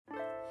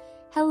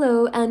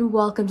Hello and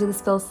welcome to the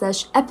Spill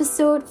Sesh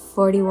episode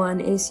 41.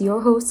 It is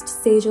your host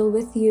Sejal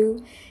with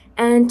you,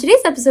 and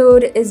today's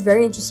episode is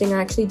very interesting.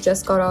 I actually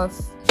just got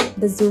off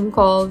the Zoom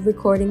call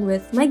recording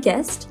with my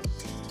guest,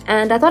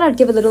 and I thought I'd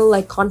give a little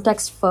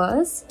context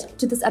first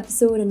to this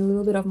episode and a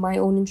little bit of my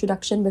own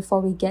introduction before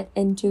we get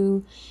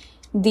into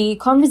the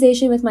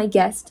conversation with my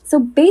guest. So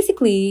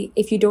basically,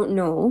 if you don't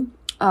know,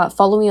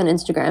 follow me on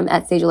Instagram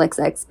at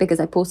SejalXX because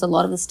I post a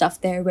lot of the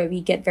stuff there where we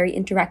get very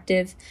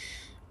interactive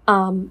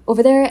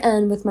over there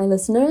and with my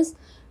listeners.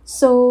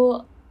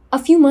 So a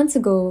few months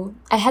ago,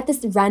 I had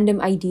this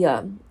random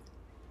idea.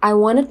 I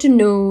wanted to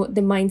know the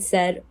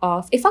mindset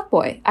of a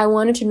fuckboy. I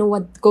wanted to know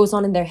what goes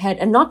on in their head,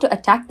 and not to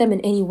attack them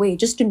in any way,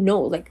 just to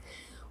know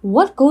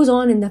what goes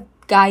on in the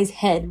guy's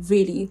head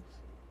really.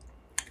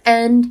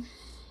 And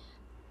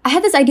I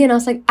had this idea and I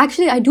was like,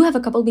 actually, I do have a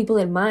couple people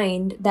in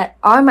mind that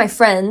are my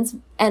friends.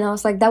 And I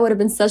was like, that would have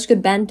been such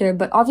good banter.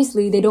 But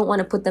obviously, they don't want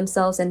to put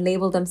themselves and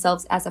label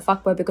themselves as a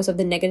fuckboy because of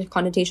the negative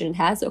connotation it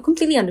has. So I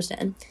completely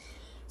understand.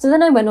 So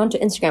then I went on to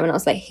Instagram and I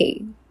was like,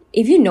 hey,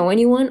 if you know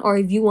anyone or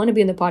if you want to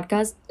be on the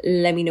podcast,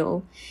 let me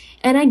know.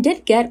 And I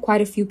did get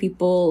quite a few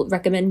people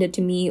recommended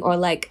to me,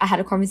 or I had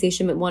a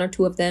conversation with one or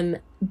two of them,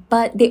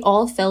 but they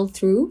all fell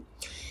through.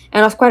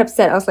 And I was quite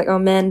upset. I was like, oh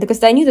man,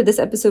 because I knew that this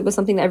episode was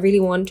something that I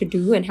really wanted to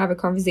do and have a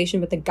conversation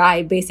with a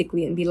guy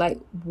basically and be like,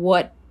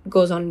 what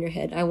goes on in your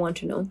head? I want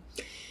to know.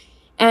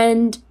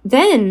 And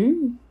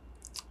then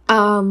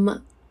I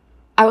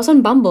was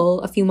on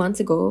Bumble a few months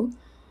ago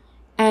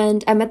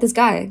and I met this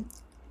guy,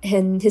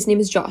 and his name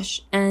is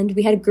Josh, and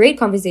we had a great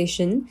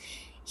conversation.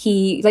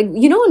 He,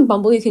 on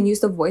Bumble, you can use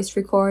the voice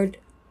record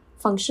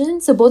function.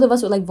 So both of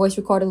us would voice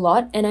record a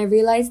lot. And I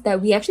realized that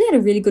we actually had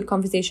a really good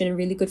conversation and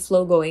really good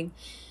flow going.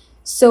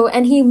 So,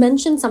 and he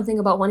mentioned something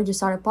about wanting to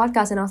start a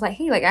podcast, and I was like,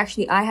 hey,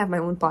 actually, I have my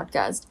own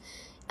podcast.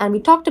 And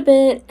we talked a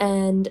bit,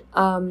 and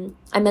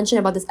I mentioned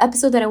about this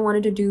episode that I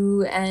wanted to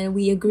do, and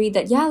we agreed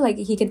that,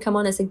 he could come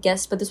on as a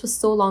guest, but this was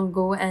so long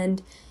ago,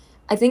 and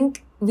I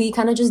think we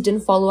kind of just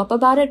didn't follow up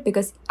about it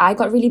because I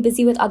got really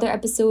busy with other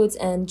episodes,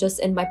 and just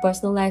in my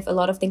personal life, a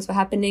lot of things were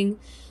happening.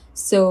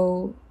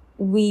 So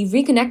we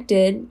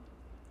reconnected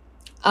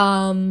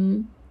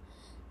a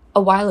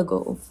while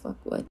ago.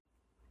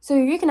 So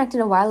we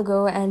reconnected a while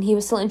ago, and he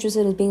was still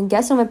interested in being a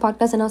guest on my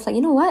podcast. And I was like,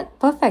 you know what?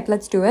 Perfect.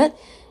 Let's do it.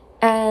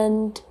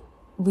 And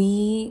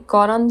we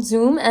got on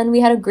Zoom and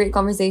we had a great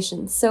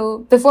conversation.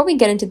 So before we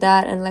get into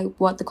that and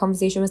what the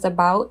conversation was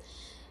about,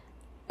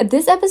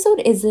 this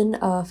episode isn't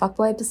a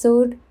fuckboy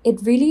episode.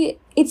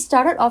 It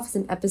started off as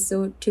an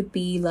episode to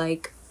be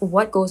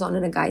what goes on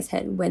in a guy's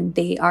head when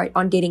they are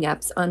on dating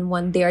apps, and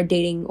when they are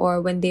dating, or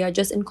when they are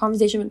just in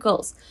conversation with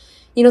girls.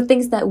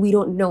 Things that we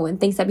don't know and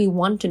things that we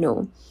want to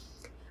know.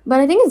 But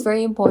I think it's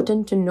very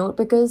important to note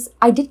because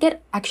I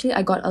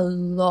got a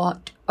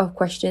lot of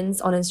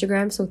questions on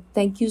Instagram. So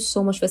thank you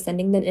so much for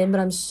sending them in. But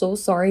I'm so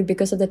sorry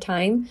because of the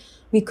time.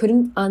 We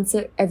couldn't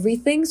answer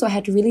everything. So I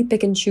had to really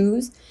pick and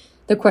choose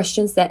the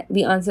questions that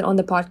we answered on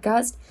the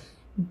podcast.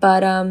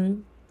 But I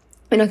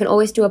can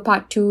always do a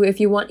part 2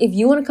 if you want. If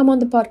you want to come on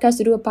the podcast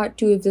to do a part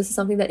 2, if this is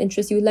something that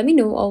interests you, let me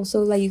know.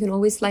 Also, you can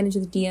always slide into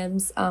the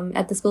DMs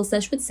at the Spill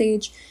Sesh with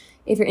Sage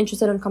if you're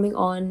interested in coming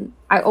on.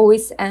 I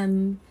always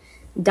am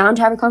down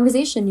to have a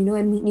conversation,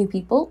 and meet new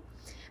people.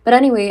 But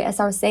anyway, as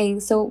I was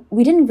saying, so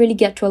we didn't really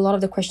get to a lot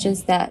of the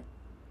questions that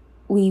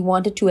we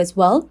wanted to as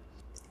well.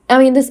 I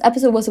mean, this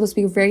episode was supposed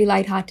to be very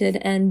lighthearted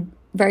and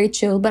very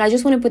chill, but I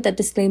just want to put that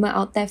disclaimer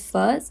out there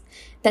first,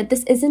 that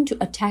this isn't to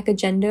attack a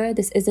gender,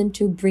 this isn't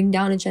to bring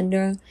down a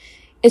gender.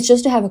 It's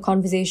just to have a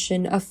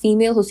conversation, a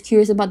female who's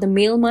curious about the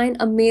male mind,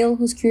 a male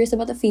who's curious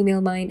about the female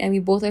mind, and we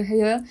both are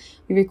here,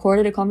 we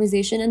recorded a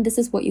conversation, and this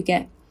is what you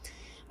get.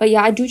 But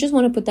yeah, I do just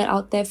want to put that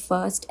out there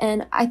first.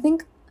 And I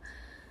think,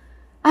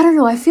 I don't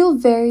know, I feel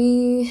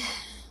very,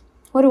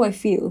 what do I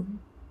feel?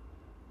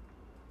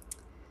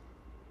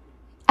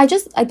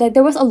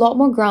 There was a lot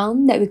more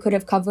ground that we could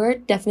have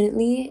covered,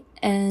 definitely.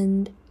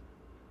 And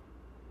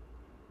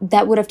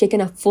that would have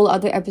taken a full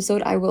other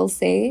episode, I will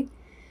say.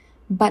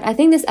 But I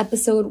think this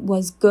episode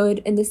was good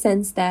in the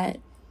sense that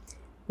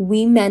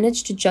we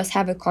managed to just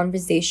have a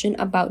conversation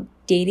about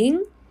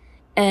dating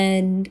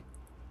and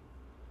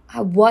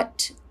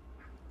what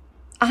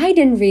I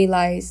didn't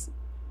realize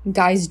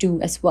guys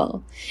do as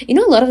well. A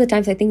lot of the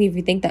times I think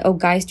we think that,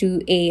 guys do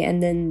A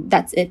and then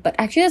that's it. But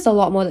actually there's a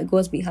lot more that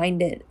goes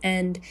behind it.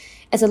 And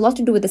it's a lot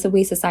to do with the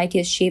way society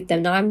has shaped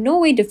them. Now, I'm no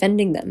way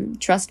defending them,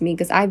 trust me,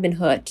 because I've been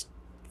hurt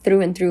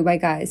through and through by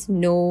guys.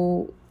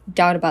 No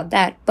doubt about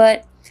that.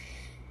 But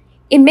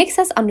it makes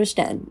us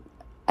understand,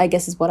 I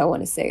guess is what I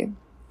want to say.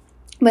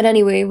 But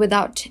anyway,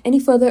 without any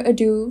further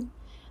ado,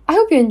 I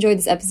hope you enjoyed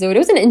this episode. It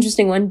was an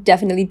interesting one,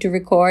 definitely, to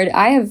record.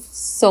 I have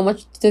so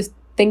much to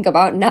think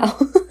about now.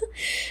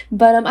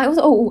 But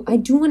I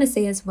do want to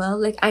say as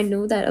well, I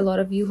know that a lot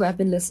of you who have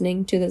been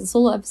listening to the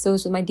solo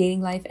episodes with my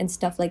dating life and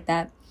stuff like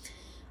that,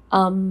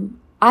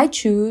 I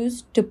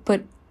choose to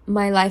put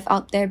my life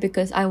out there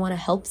because I want to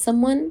help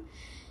someone.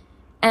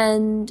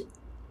 And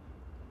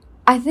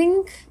I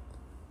think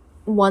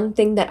one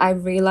thing that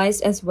I've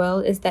realized as well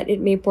is that it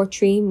may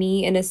portray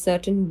me in a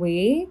certain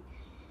way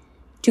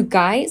to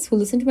guys who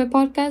listen to my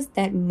podcast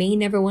that may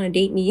never want to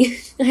date me.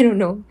 I don't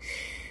know.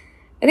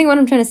 I think what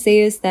I'm trying to say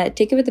is that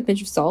take it with a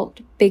pinch of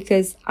salt,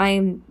 because I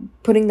am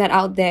putting that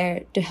out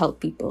there to help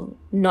people,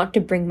 not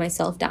to bring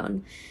myself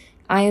down.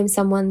 I am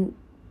someone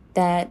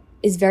that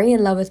is very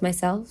in love with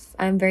myself.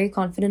 I'm very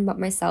confident about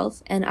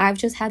myself, and I've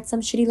just had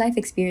some shitty life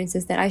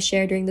experiences that I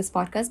share during this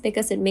podcast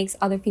because it makes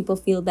other people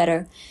feel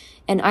better.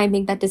 And I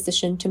make that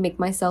decision to make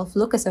myself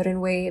look a certain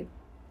way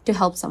to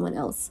help someone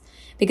else,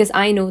 because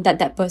I know that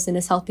that person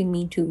is helping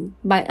me too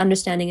by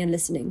understanding and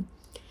listening.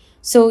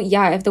 So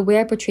yeah, if the way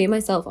I portray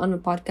myself on a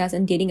podcast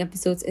and dating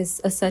episodes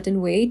is a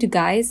certain way to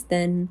guys,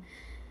 then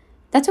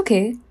that's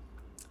okay.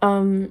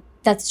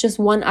 That's just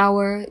 1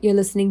 hour you're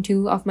listening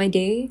to of my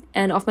day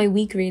and of my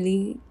week,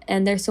 really.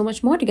 And there's so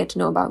much more to get to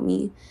know about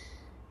me.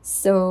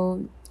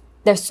 So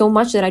there's so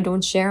much that I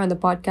don't share on the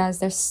podcast.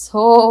 There's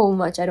so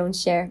much I don't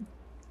share.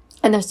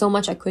 And there's so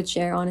much I could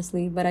share,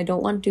 honestly, but I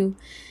don't want to.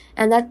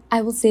 And that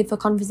I will save for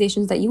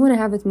conversations that you want to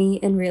have with me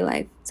in real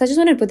life. So I just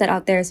wanted to put that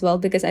out there as well,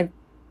 because I've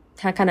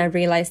kind of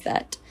realized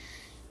that.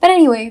 But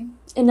anyway,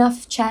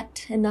 enough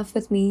chat, enough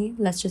with me.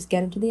 Let's just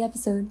get into the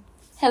episode.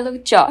 Hello,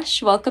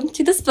 Josh. Welcome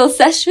to the Spill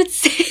Sesh with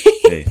Sage.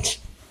 Hey.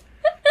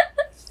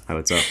 Hi,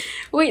 what's up?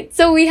 Wait,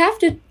 so we have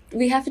to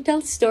tell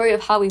the story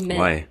of how we met.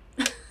 Why?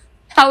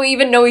 How we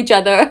even know each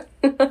other.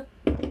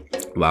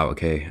 Wow,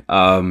 okay.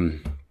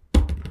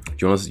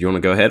 Do you want to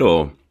go ahead,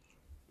 or?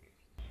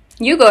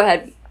 You go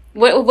ahead.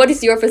 What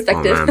is your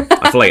perspective? Oh, man.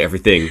 I feel like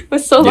everything. It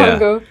was so long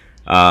ago.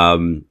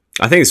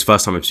 I think it's the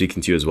first time I'm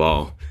speaking to you as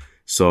well.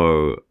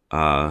 So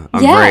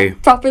I'm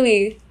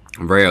properly.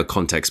 I'm very a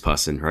context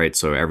person, right?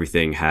 So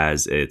everything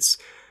has its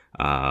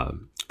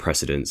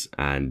precedence,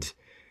 and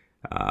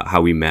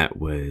how we met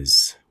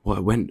was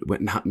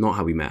not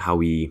how we met. How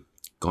we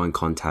got in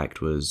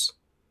contact was,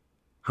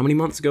 how many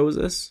months ago was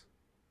this?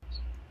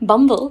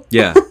 Bumble.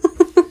 Yeah.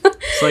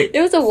 It's like,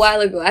 it was a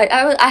while ago.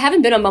 I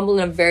haven't been on Bumble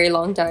in a very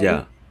long time.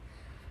 Yeah.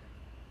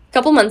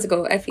 Couple months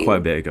ago, I feel. Quite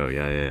a bit ago,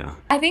 yeah.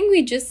 I think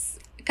we just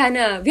we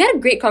had a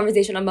great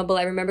conversation on Bumble,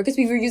 I remember, because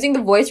we were using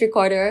the voice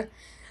recorder.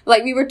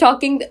 Like, we were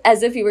talking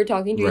as if we were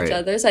talking to each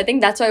other. So I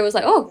think that's why I was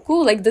like, oh,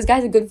 cool, like, this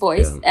guy's a good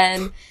voice. Yeah.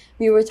 And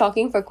we were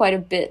talking for quite a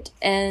bit.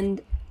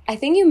 And I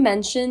think you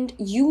mentioned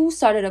you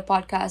started a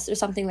podcast or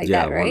something like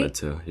that, right? Yeah, I wanted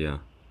to, yeah.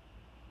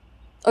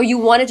 Oh, you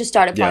wanted to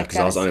start a podcast? Yeah, because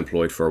I was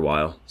unemployed for a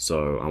while.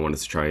 So I wanted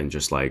to try and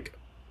just, like,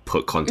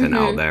 put content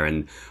out there,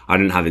 and I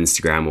didn't have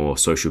Instagram or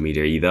social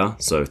media either,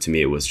 so to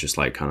me it was just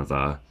like kind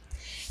of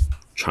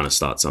trying to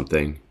start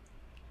something.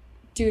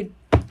 Dude,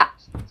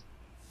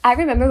 I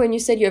remember when you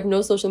said you have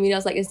no social media, I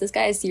was like, is this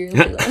guy a serial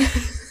killer?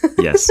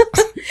 Yes.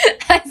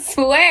 I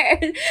swear,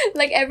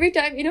 like, every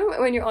time, you know,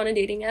 when you're on a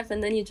dating app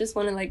and then you just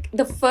want to, like,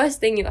 the first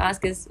thing you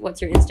ask is,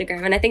 what's your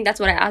Instagram? And I think that's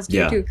what I asked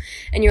you too,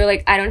 and you were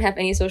like, I don't have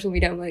any social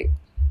media. I'm like,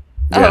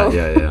 oh.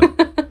 Yeah.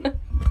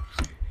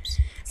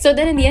 So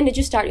then in the end, did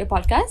you start your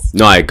podcast?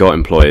 No, I got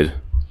employed.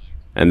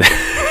 And then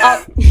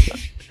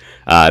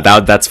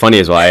that's funny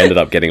as well. I ended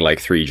up getting like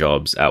 3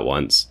 jobs at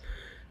once.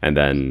 And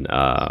then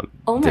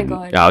oh my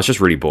God. Yeah, I was just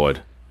really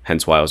bored.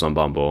 Hence why I was on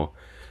Bumble.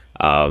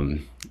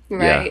 Right.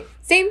 Yeah.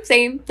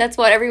 Same. That's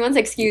what everyone's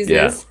excuse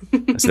is.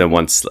 So then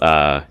once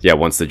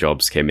the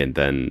jobs came in,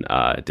 then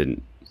it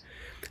didn't.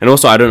 And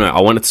also, I don't know,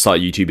 I wanted to start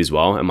YouTube as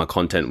well. And my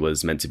content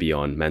was meant to be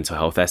on mental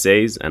health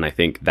essays. And I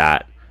think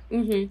that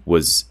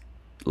was...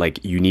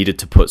 like, you needed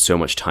to put so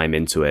much time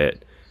into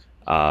it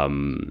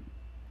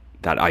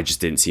that I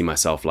just didn't see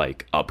myself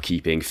like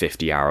upkeeping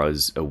 50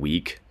 hours a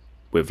week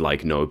with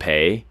like no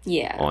pay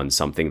on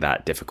something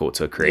that difficult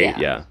to create.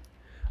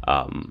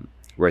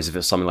 Whereas if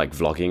it's something like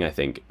vlogging, I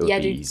think it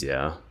would be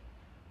easier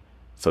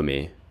for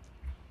me.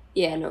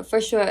 Yeah, no,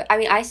 for sure. I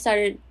mean, I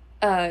started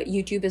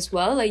YouTube as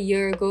well a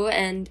year ago,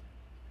 and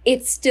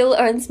it still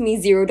earns me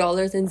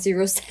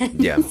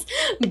 $0.00. Yeah.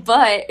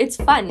 But it's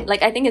fun.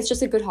 Like, I think it's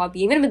just a good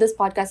hobby. Even with this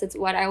podcast, it's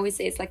what I always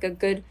say. It's like a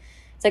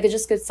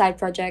just good side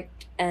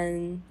project.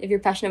 And if you're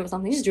passionate about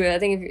something, just do it. I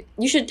think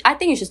you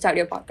should start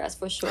your podcast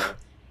for sure.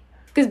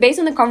 Because based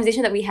on the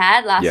conversation that we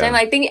had last time,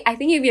 I think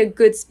you'd be a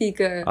good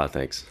speaker. Oh,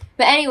 thanks.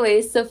 But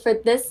anyway, so for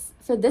this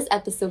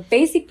episode,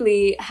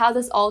 basically how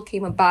this all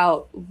came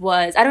about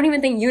was, I don't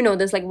even think you know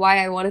this, like, why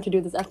I wanted to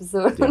do this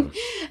episode. Yeah.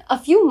 A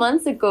few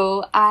months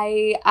ago,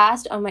 I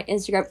asked on my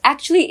Instagram,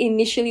 actually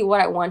initially what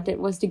I wanted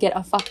was to get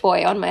a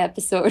fuckboy on my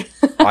episode.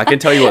 I can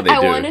tell you what they do.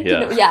 I wanted to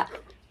know,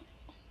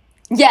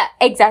 yeah,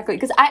 exactly.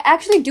 Because I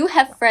actually do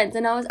have friends,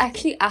 and I was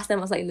actually asked them,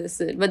 I was like,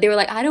 listen, but they were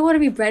like, I don't want to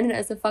be branded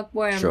as a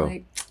fuckboy. I'm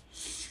like,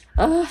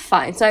 oh,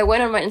 fine. So I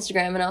went on my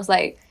Instagram and I was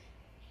like,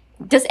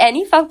 does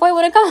any fuckboy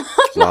want to come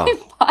on my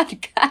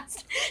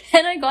podcast?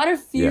 And I got a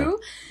few,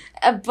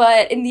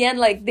 but in the end,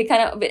 like, they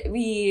kind of,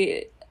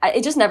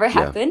 it just never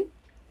happened.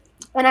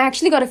 And I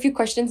actually got a few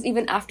questions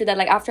even after that,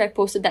 like, after I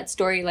posted that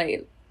story,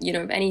 like, you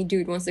know, if any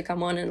dude wants to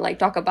come on and, like,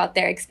 talk about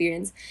their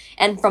experience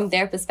and from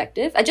their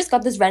perspective. I just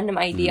got this random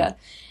idea.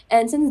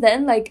 And since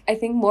then, like, I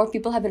think more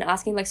people have been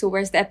asking, like, so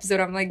where's the episode?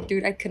 I'm like,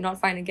 dude, I could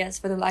not find a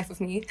guest for the life of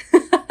me.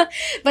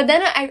 But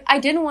then I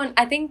didn't want,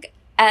 I think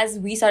as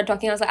we started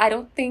talking, I was like, I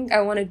don't think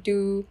I want to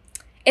do,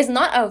 it's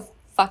not a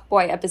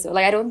fuckboy episode.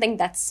 Like, I don't think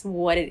that's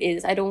what it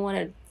is. I don't want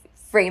to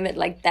frame it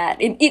like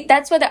that.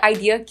 That's where the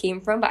idea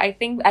came from. But I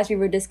think as we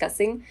were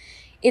discussing,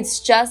 it's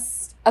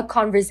just a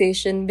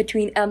conversation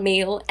between a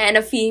male and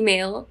a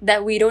female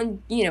that we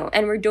don't,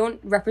 and we don't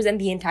represent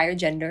the entire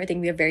gender. I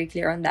think we are very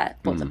clear on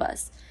that, both of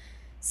us.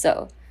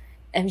 So,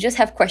 and we just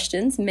have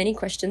questions, many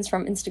questions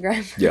from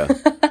Instagram. Yeah.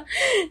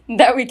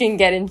 that we can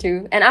get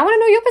into. And I want to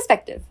know your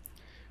perspective.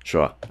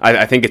 Sure.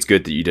 I think it's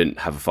good that you didn't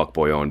have a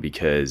fuckboy on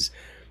because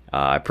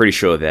I'm pretty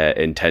sure their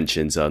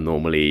intentions are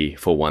normally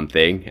for one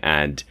thing.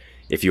 And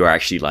if you're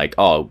actually like,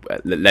 oh,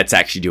 let's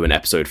actually do an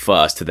episode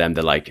first, to them,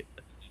 they're like,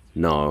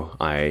 no,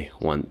 I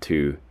want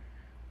to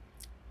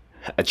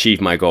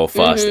achieve my goal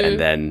first and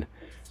then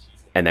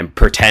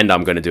pretend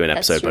I'm going to do an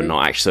episode, but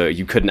not actually. So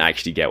you couldn't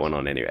actually get one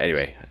on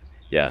anyway.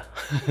 Yeah.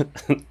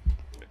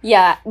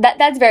 Yeah,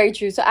 that's very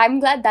true. So I'm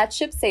glad that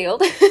ship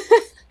sailed.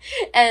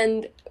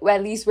 And well,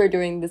 at least we're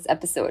doing this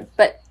episode.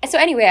 But so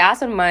anyway, I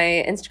asked on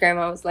my Instagram,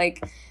 I was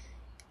like,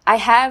 I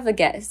have a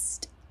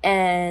guest,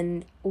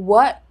 and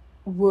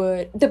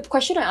the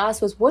question I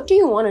asked was, what do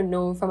you want to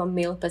know from a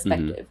male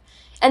perspective?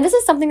 And this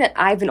is something that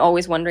I've been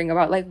always wondering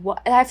about. Like,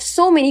 I have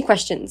so many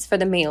questions for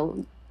the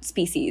male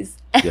species.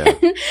 Yeah.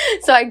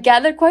 So I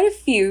gathered quite a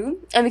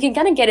few, and we can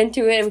kind of get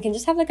into it, and we can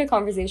just have like a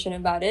conversation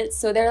about it.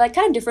 So there are like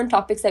kind of different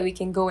topics that we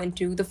can go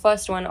into. The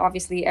first one,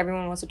 obviously,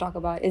 everyone wants to talk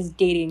about is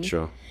dating.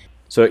 Sure.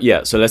 So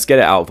yeah, so let's get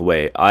it out of the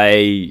way.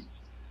 I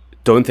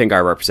don't think I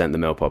represent the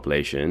male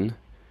population.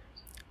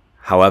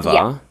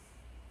 However,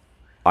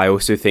 I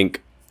also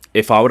think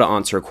if I were to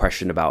answer a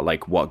question about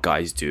like what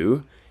guys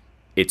do,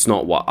 it's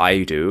not what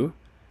I do.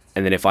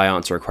 And then if I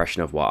answer a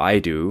question of what I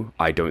do,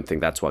 I don't think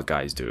that's what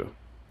guys do.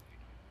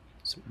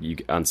 So you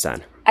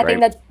understand, I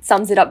think that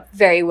sums it up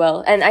very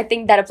well. And I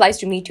think that applies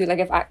to me too. Like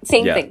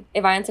same thing.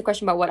 If I answer a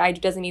question about what I do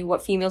doesn't mean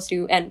what females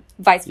do, and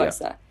vice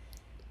versa.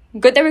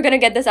 Good that we're going to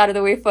get this out of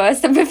the way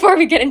first before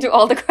we get into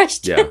all the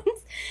questions. Yeah.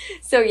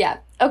 So yeah.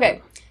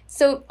 Okay.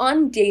 So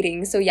on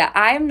dating. So yeah,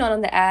 I am not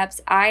on the apps.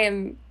 I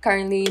am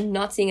currently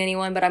not seeing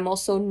anyone, but I'm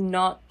also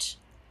not...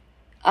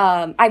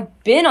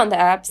 I've been on the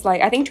apps.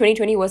 Like, I think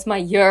 2020 was my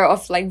year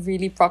of like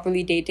really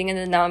properly dating, and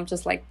then now I'm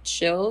just like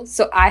chill.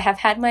 So I have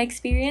had my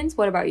experience.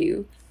 What about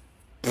you?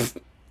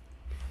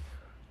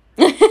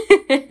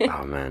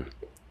 Oh man.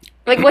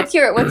 Like, what's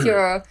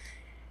your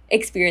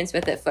experience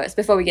with it first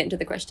before we get into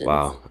the questions?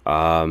 Wow.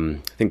 I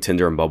think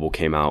Tinder and Bumble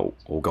came out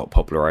or got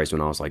popularized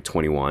when I was like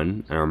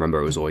 21, and I remember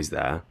it was always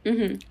there.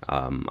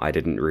 I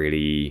didn't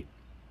really...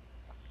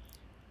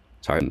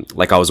 Sorry,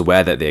 like I was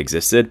aware that they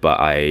existed,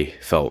 but I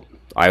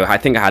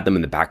think I had them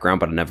in the background,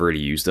 but I never really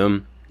used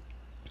them.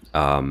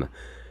 And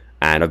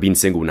I've been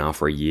single now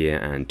for a year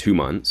and 2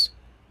 months.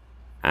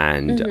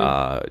 And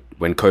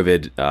when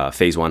COVID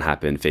phase 1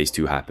 happened, phase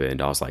 2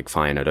 happened, I was like,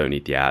 fine, I don't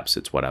need the apps.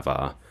 It's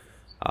whatever.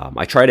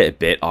 I tried it a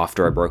bit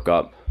after I broke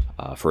up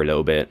for a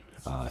little bit.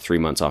 3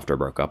 months after I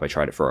broke up, I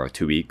tried it for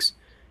 2 weeks.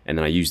 And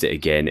then I used it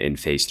again in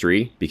phase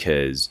 3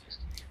 because...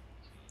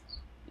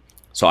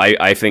 So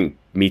I think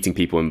meeting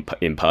people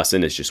in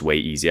person is just way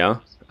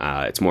easier.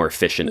 It's more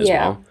efficient as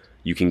well.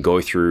 You can go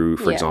through,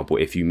 for example,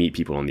 if you meet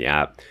people on the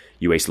app,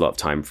 you waste a lot of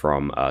time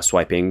from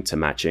swiping to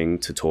matching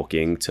to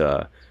talking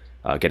to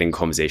getting a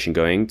conversation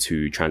going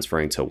to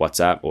transferring to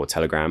WhatsApp or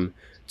Telegram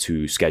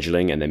to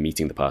scheduling and then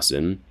meeting the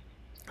person.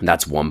 And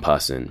that's one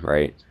person,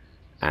 right?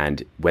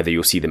 And whether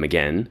you'll see them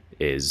again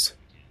is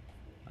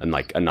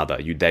like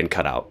another. You then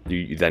cut out.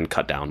 You then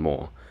cut down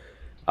more.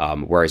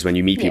 Whereas when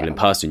you meet people in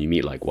person, you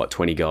meet like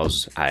 20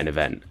 girls at an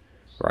event,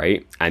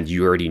 right? And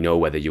you already know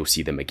whether you'll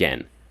see them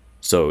again.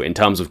 So in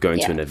terms of going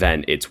to an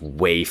event, it's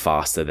way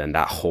faster than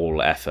that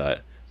whole effort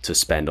to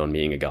spend on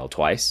meeting a girl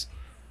twice.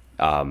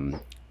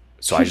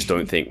 So I just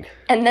don't think...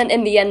 And then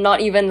in the end,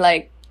 not even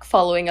like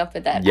following up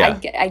with that.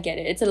 I get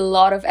it. It's a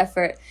lot of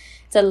effort.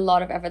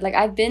 Like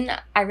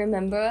I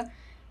remember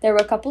there were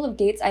a couple of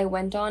dates I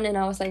went on and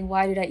I was like,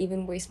 why did I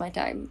even waste my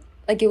time?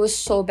 Like, it was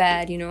so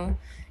bad,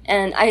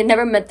 And I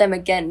never met them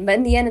again. But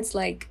in the end, it's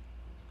like,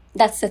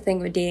 that's the thing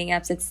with dating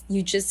apps. It's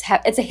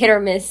a hit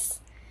or miss.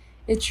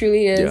 It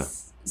truly is. Yeah.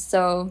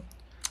 So,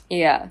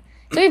 yeah.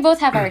 So we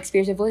both have our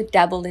experience. We both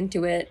dabbled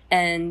into it.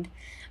 And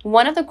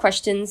one of the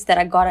questions that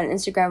I got on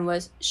Instagram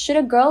was, should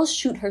a girl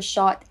shoot her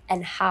shot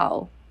and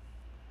how?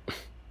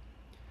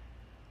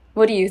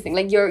 What do you think?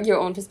 Like your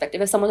own perspective.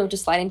 If someone were to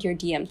slide into your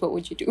DMs, what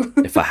would you do?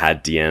 If I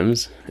had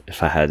DMs?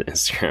 If I had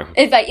Instagram?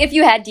 If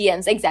you had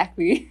DMs,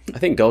 exactly. I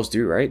think girls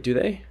do, right? Do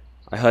they?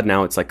 I heard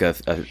now it's like a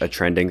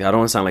trending... I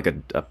don't want to sound like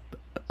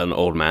an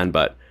old man,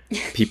 but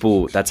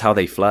people... that's how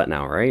they flirt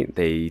now, right?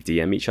 They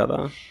DM each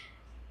other.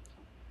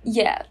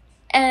 Yeah.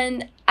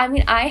 And I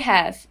mean, I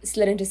have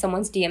slid into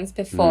someone's DMs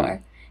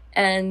before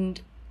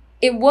and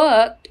it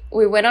worked.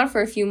 We went on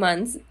for a few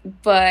months,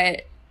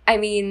 but I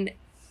mean,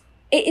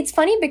 it's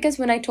funny because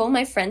when I told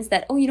my friends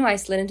that, I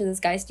slid into this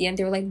guy's DM,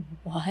 they were like,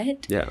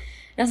 what? Yeah.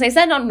 And I was like, is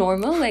that not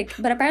normal? Like,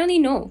 but apparently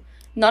no,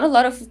 not a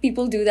lot of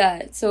people do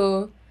that.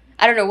 So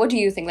I don't know. What do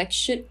you think? Like,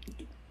 should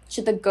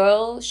should the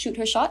girl shoot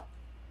her shot?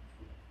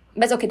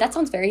 But okay, that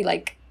sounds very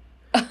like,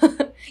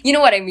 you know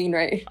what I mean,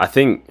 right? I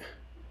think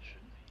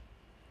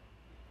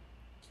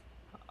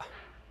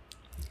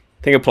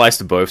it applies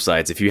to both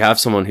sides. If you have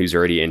someone who's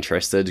already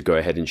interested, go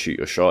ahead and shoot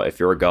your shot. If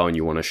you're a girl and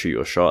you want to shoot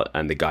your shot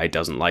and the guy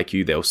doesn't like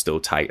you, they'll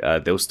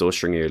still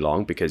string you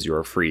along because you're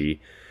a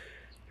free.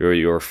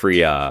 You're a free.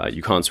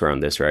 You can't swear on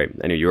this, right?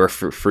 Anyway, you're a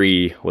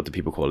free. What do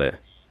people call it?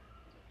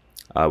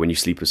 When you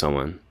sleep with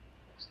someone,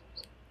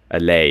 a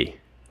lay.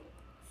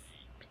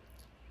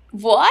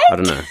 What? I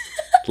don't know.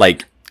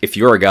 Like, if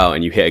you're a girl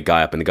and you hit a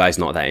guy up and the guy's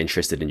not that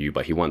interested in you,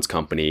 but he wants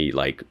company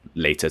like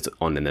later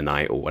on in the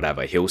night or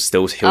whatever, he'll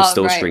still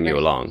string you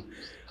along.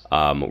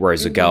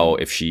 Whereas a girl,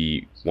 if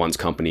she wants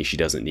company, she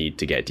doesn't need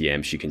to get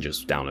DMs. She can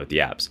just download the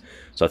apps.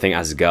 So I think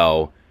as a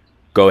girl,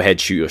 go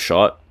ahead, shoot your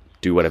shot,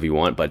 do whatever you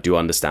want, but do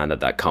understand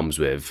that comes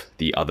with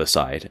the other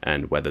side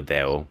and whether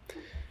they'll,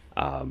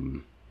 I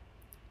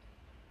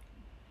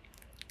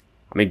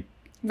mean,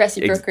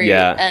 reciprocate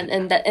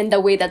and the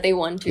way that they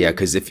want to. Yeah,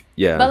 because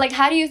But like,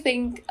 how do you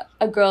think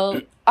a girl,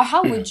 or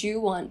how would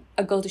you want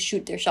a girl to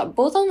shoot their shot,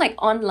 both on like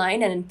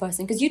online and in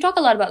person? Because you talk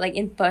a lot about like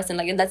in person,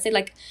 like let's say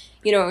like,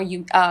 you know,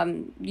 you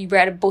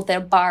were both at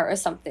a bar or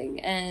something,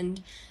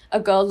 and a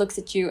girl looks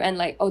at you and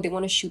like, oh, they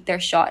want to shoot their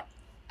shot.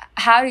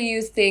 How do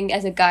you think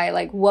as a guy,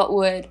 like what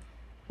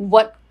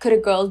could a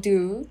girl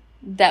do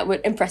that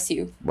would impress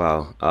you?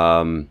 Wow.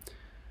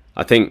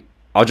 I think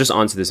I'll just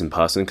answer this in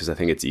person because I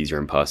think it's easier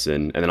in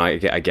person. And then I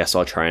guess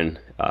I'll try and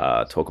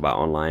talk about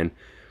online.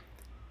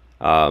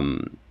 I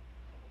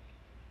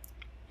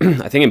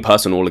think in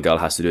person, all a girl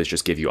has to do is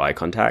just give you eye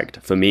contact.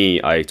 For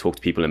me, I talk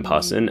to people in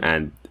person,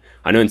 and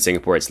I know in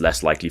Singapore it's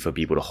less likely for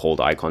people to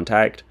hold eye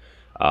contact.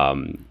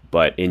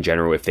 But in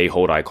general, if they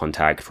hold eye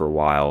contact for a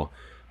while,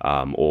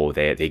 or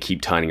they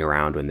keep turning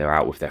around when they're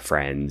out with their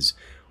friends,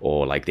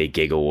 or like they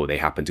giggle, or they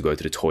happen to go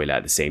to the toilet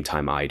at the same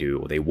time I do,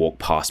 or they walk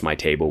past my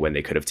table when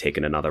they could have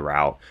taken another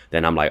route,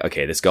 then I'm like,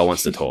 okay, this girl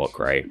wants to talk,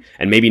 right?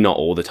 And maybe not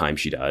all the time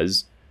she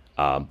does,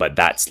 but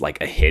that's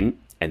like a hint,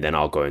 and then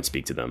I'll go and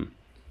speak to them.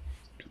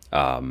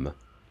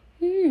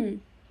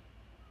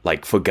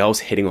 Like for girls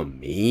hitting on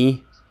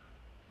me,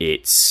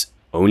 it's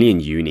only in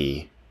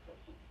uni.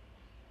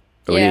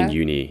 Only at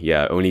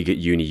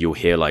uni you'll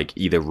hear like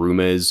either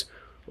rumors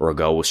or a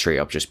girl will straight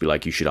up just be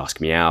like, you should ask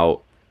me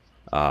out.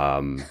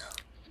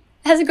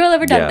 Has a girl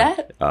ever done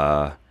that?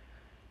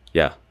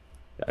 Yeah.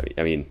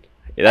 I mean,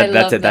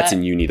 that's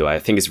in uni though. I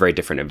think it's a very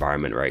different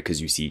environment, right?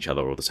 Because you see each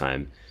other all the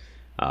time.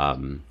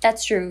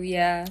 That's true,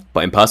 yeah.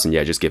 But in person,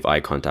 yeah, just give eye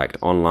contact.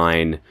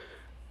 Online,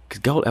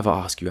 could girl ever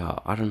ask you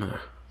out? I don't know.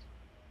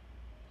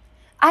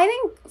 I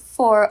think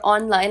for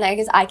online, I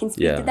guess I can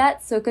speak to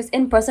that. So, because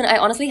in person, I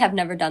honestly have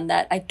never done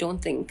that. I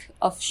don't think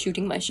of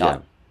shooting my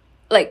shot,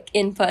 like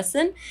in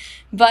person.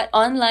 But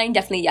online,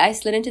 definitely, I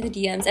slid into the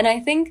DMs. And I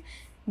think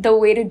the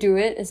way to do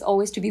it is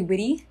always to be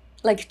witty.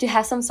 Like, to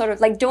have some sort of,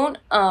 like, don't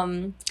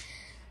say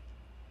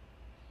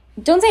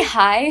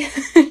hi.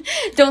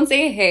 Don't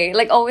say hey.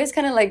 Like, always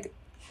kind of, like,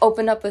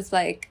 open up with,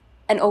 like,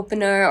 an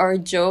opener or a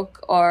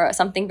joke or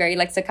something very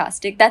like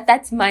sarcastic.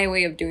 That's my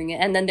way of doing it.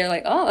 And then they're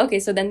like, oh, okay.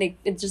 So then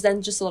it's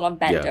just a lot of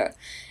banter,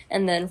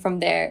 and then from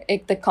there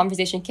the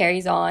conversation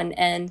carries on.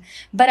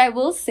 But I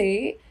will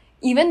say,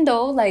 even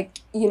though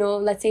like, you know,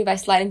 let's say if I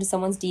slide into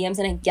someone's DMs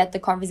and I get the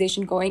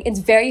conversation going, it's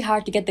very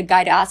hard to get the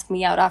guy to ask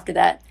me out after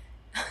that.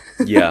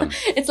 Yeah.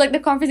 It's like the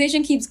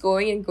conversation keeps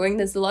going and going.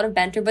 There's a lot of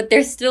banter, but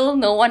there's still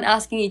no one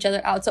asking each other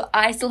out. So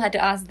I still had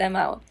to ask them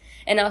out.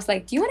 And I was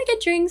like, do you want to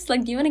get drinks?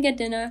 Like, do you want to get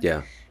dinner?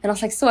 Yeah. And I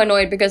was like so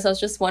annoyed because I was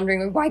just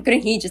wondering, why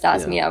couldn't he just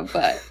ask me out?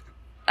 But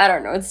I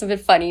don't know, it's a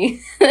bit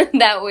funny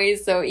that way.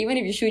 So even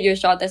if you shoot your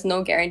shot, there's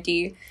no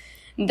guarantee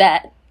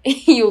that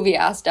you'll be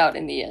asked out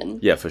in the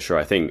end. Yeah, for sure.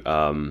 I think,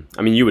 I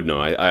mean, you would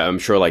know. I'm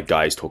sure like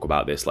guys talk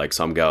about this. Like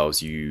some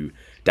girls, you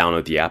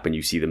download the app and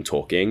you see them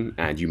talking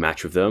and you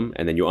match with them,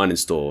 and then you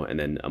uninstall, and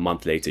then a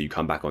month later you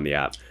come back on the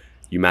app,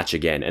 you match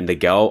again. And the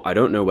girl, I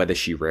don't know whether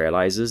she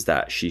realizes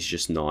that she's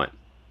just not,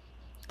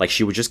 like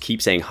she would just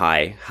keep saying,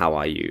 hi, how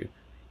are you?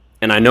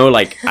 And I know,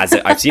 like,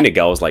 I've seen a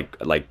girl's like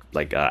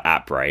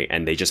app, right?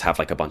 And they just have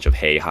like a bunch of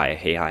hey, hi,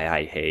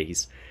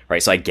 heys,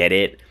 right? So I get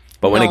it.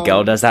 But when a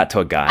girl does that to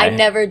a guy, I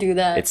never do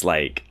that. It's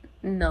like,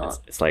 no,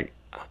 it's like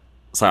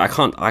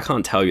I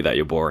can't tell you that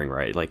you're boring,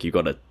 right? Like you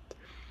gotta.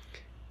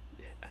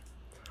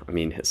 I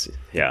mean,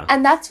 yeah.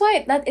 And that's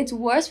why it's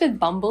worse with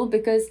Bumble,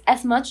 because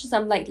as much as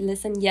I'm like,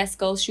 listen, yes,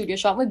 girls, shoot your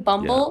shot. With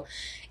Bumble,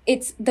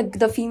 it's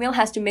the female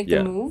has to make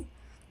the move.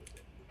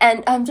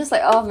 And I'm just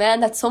like, oh man,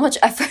 that's so much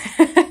effort.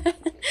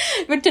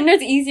 But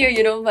Tinder's easier,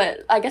 you know,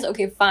 but I guess,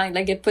 okay, fine.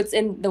 Like it puts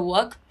in the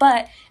work,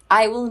 but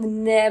I will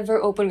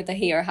never open with a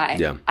hey or hi.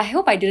 Yeah. I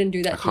hope I didn't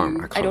do that to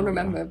you. I don't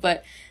remember,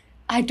 but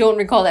I don't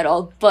recall at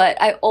all.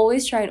 But I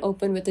always try and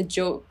open with a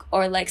joke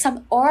or like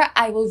or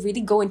I will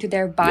really go into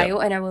their bio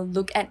and I will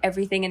look at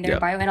everything in their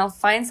bio and I'll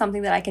find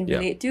something that I can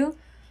relate to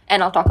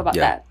and I'll talk about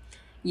that.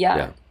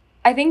 Yeah.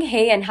 I think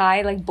hey and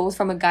hi, like both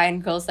from a guy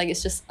and girls, like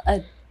it's just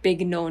a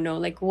big no.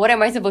 Like what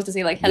am I supposed to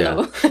say? Like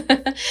hello,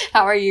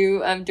 how are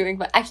you? I'm doing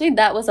fine. Actually,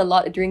 that was a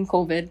lot during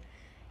COVID.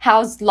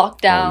 how's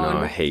lockdown? Oh no,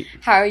 I hate.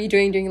 How are you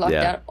doing during lockdown?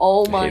 Yeah,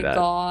 Oh I my hate that.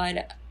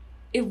 God.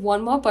 If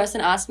one more person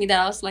asked me that,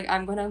 I was like,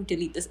 I'm gonna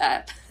delete this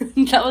app.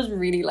 That was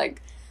really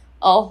like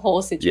a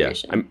whole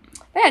situation.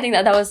 But I think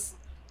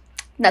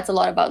that's a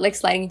lot about like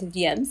sliding into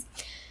DMs.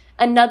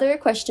 Another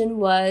question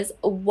was,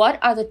 what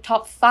are the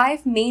top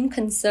 5 main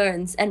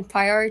concerns and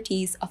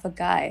priorities of a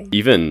guy?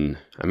 Even,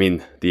 I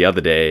mean, the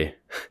other day,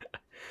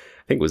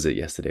 I think was it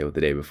yesterday or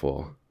the day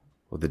before?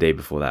 Or the day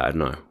before that, I don't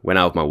know. Went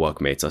out with my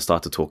workmates. I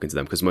started talking to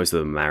them because most of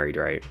them are married,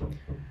 right?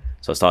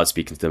 So I started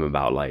speaking to them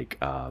about like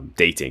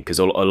dating, because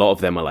a lot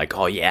of them are like,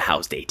 oh yeah,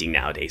 how's dating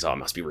nowadays? Oh, it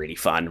must be really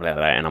fun. Blah,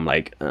 blah. And I'm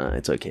like,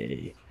 it's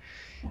okay.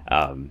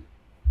 And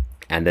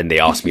then they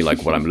ask me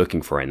like what I'm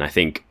looking for. And I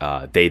think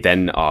they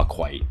then are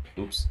quite,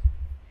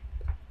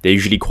 they're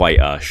usually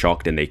quite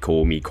shocked, and they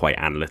call me quite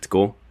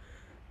analytical.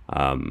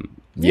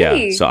 Yeah,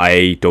 Really? so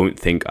I don't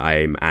think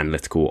I'm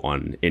analytical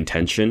on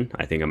intention.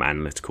 I think I'm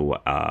analytical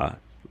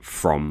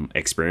from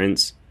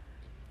experience.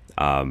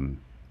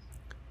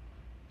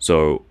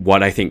 So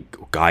what I think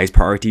guys'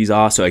 priorities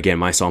are, so again,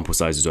 my sample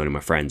size is only my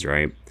friends,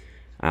 right?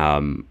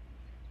 So,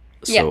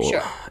 Yeah,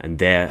 sure. And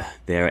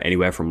they're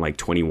anywhere from like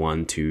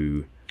 21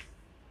 to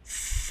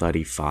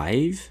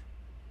 35.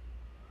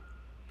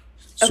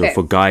 So Okay.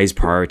 for guys'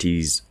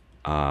 priorities,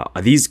 are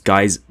these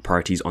guys'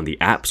 priorities on the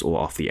apps or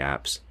off the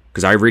apps?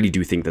 Because I really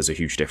do think there's a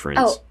huge difference.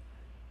 Oh,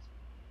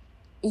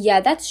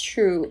 yeah, that's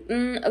true.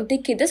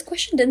 Okay, this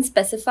question didn't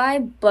specify,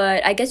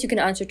 but I guess you can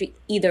answer to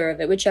either of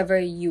it, whichever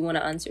you want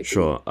to answer to.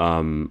 Sure.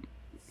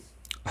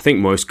 I think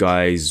most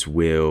guys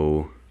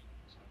will.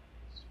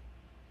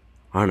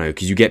 I don't know,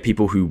 because you get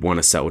people who want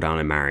to settle down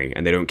and marry,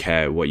 and they don't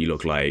care what you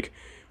look like,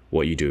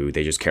 what you do.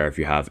 They just care if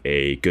you have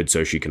a good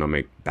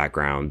socioeconomic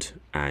background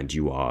and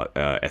you are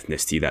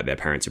ethnicity that their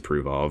parents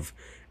approve of,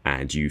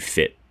 and you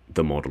fit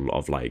the model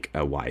of like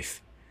a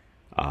wife.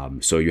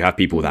 So you have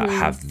people that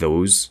have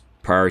those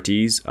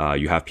priorities.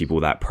 You have people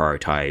that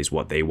prioritize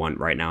what they want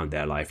right now in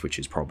their life, which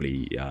is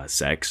probably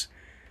sex.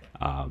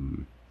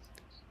 And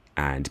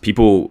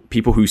people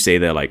who say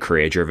they're like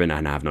career driven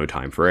and have no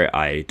time for it,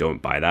 I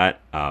don't buy that.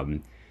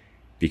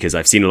 Because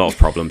I've seen a lot of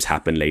problems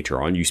happen later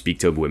on. You speak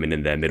to women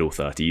in their middle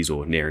 30s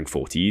or nearing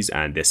 40s,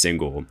 and they're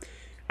single,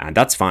 and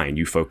that's fine.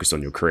 You focus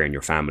on your career and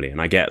your family.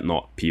 And I get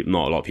not a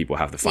lot of people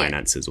have the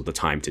finances or the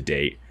time to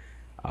date.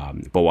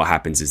 But what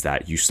happens is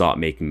that you start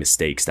making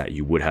mistakes that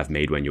you would have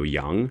made when you're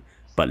young,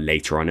 but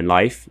later on in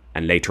life.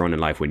 And later on in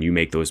life, when you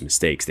make those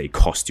mistakes, they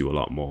cost you a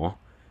lot more.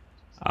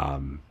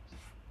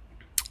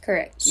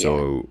 Correct.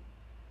 So,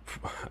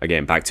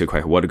 again, back to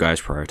what do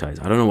guys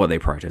prioritize? I don't know what they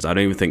prioritize. I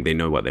don't even think they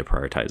know what they're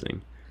prioritizing.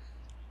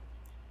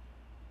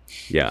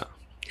 Yeah.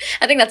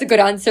 I think that's a good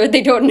answer.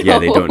 They don't know. Yeah,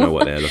 they don't know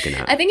what they're looking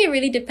at. I think it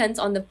really depends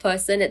on the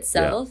person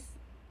itself.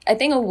 I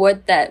think a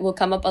word that will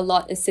come up a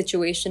lot is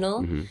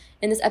situational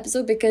in this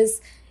episode, because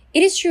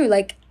it is true.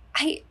 Like,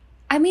 I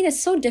mean,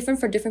 it's so different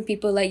for different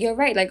people. Like, you're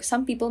right. Like,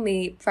 some people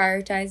may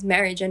prioritize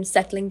marriage and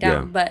settling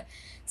down, but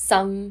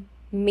some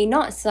may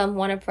not. Some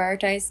want to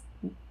prioritize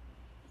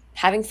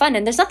having fun.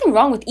 And there's nothing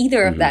wrong with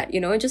either of that, you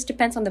know? It just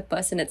depends on the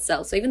person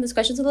itself. So even this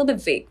question's a little bit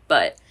vague,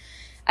 but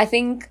I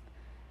think,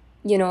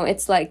 you know,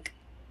 it's like,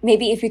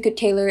 maybe if we could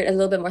tailor it a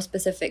little bit more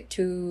specific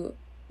to,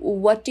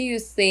 what do you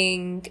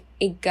think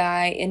a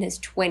guy in his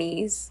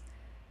 20s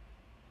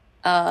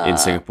in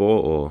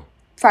Singapore or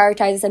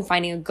prioritizes in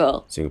finding a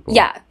girl? Singapore?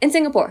 Yeah, in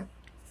Singapore.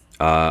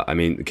 I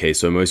mean, okay,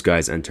 so most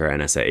guys enter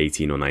NS at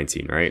 18 or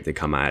 19, right? They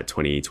come out at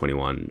 20,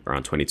 21,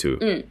 around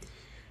 22.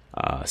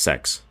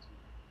 Sex.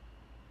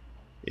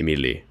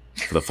 Immediately.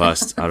 For the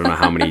first, I don't know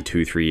how many,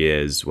 2-3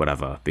 years,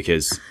 whatever.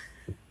 Because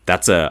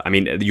I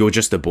mean, you're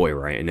just a boy,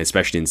 right? And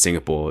especially in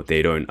Singapore,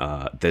 they don't,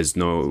 there's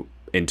no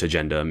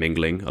intergender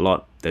mingling a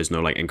lot. There's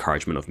no like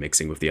encouragement of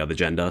mixing with the other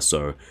gender.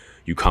 So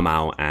you come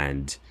out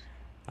and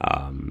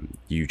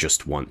you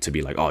just want to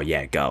be like, oh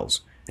yeah,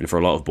 girls. And for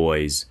a lot of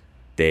boys,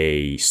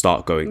 they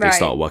start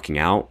working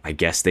out. I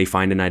guess they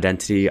find an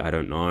identity. I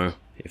don't know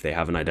if they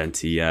have an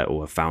identity yet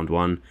or have found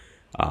one.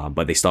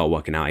 But they start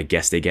working out. I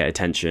guess they get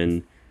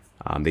attention.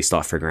 They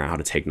start figuring out how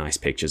to take nice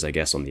pictures, I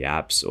guess, on the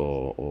apps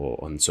or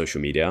on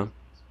social media.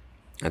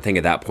 I think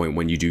at that point,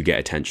 when you do get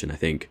attention, I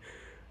think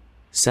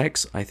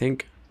sex,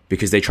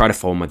 because they try to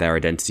form their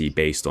identity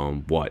based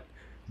on what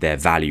their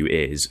value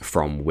is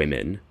from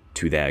women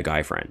to their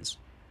guy friends.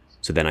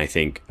 So then I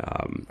think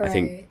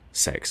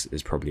sex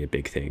is probably a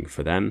big thing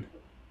for them.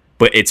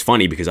 But it's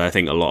funny because I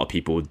think a lot of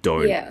people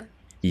don't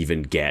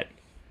even get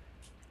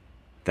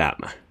that.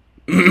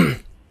 No,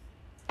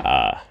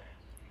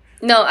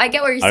 I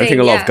get what you're saying. I don't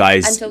think a lot of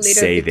guys until later,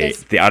 say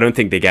because I don't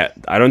think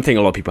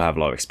a lot of people have a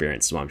lot of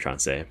experience, is what I'm trying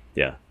to say.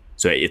 Yeah.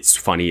 So it's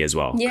funny as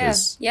well. Yeah,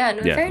 fair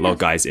enough. A lot of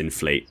guys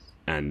inflate,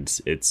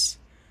 and it's,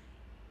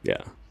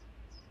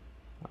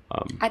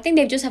 I think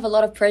they just have a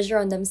lot of pressure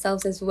on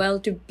themselves as well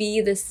to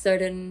be this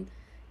certain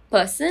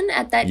person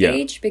at that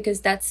age,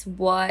 because that's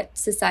what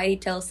society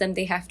tells them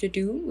they have to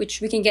do,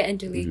 which we can get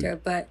into later.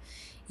 But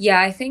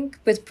yeah, I think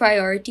with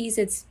priorities,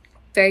 it's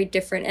very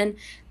different. And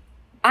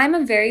I'm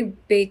a very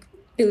big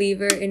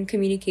believer in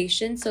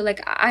communication. So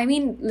like, I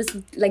mean,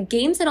 listen, like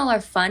games and all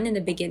are fun in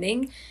the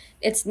beginning.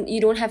 You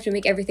don't have to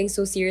make everything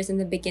so serious in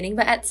the beginning,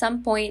 but at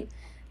some point,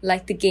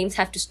 like the games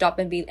have to stop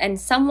and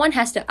someone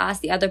has to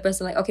ask the other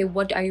person like, okay,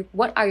 what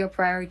are your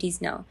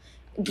priorities now?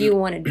 Do you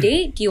want to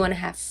date? Do you want to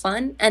have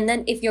fun? And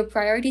then if your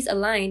priorities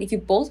align, if you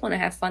both want to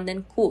have fun,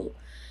 then cool.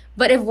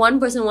 But if one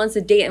person wants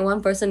to date and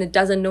one person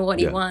doesn't know what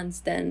he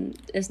wants, then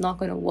it's not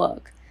going to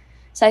work.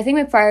 So I think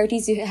with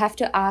priorities, you have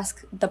to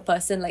ask the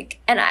person, like,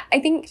 and I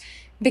think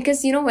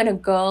because, you know, when a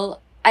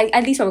girl,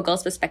 at least from a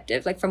girl's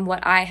perspective, like from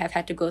what I have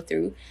had to go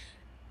through,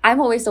 I'm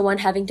always the one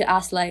having to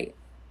ask like,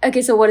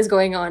 okay, so what is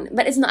going on?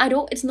 But it's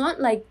not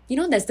like, you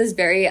know, there's this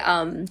very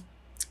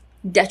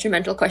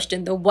detrimental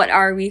question, the what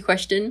are we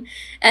question.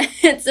 And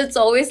it's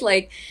always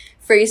like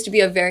phrased to be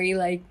a very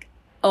like,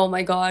 oh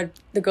my God,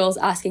 the girl's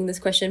asking this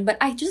question. But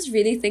I just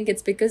really think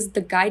it's because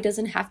the guy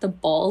doesn't have the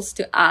balls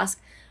to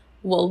ask,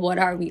 well, what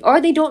are we? Or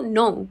they don't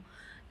know,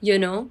 you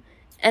know?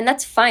 And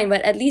that's fine.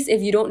 But at least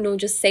if you don't know,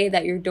 just say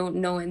that you don't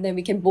know. And then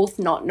we can both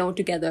not know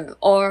together.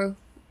 Or,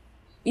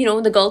 you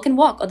know, the girl can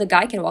walk or the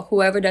guy can walk,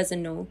 whoever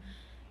doesn't know.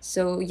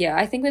 So yeah,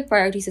 I think with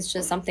priorities, it's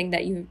just something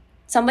that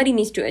somebody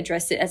needs to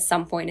address it at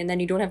some point, and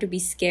then you don't have to be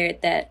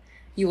scared that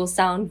you will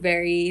sound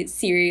very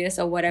serious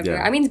or whatever.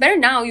 Yeah. I mean, it's better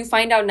now. You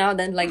find out now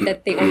than like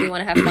that they only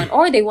want to have fun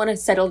or they want to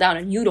settle down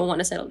and you don't want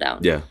to settle down.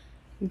 Yeah.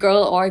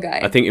 Girl or guy.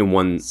 I think in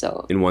one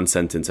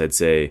sentence, I'd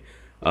say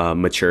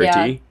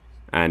maturity.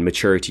 And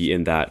maturity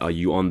in that, are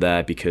you on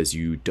there because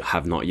you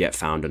have not yet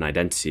found an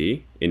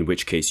identity, in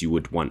which case you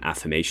would want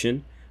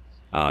affirmation.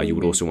 You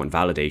would also want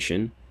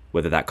validation,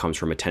 whether that comes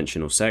from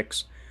attention or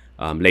sex.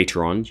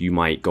 Later on, you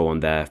might go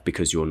on there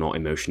because you're not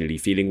emotionally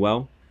feeling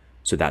well.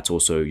 So that's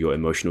also your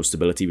emotional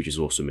stability, which is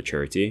also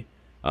maturity.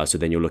 So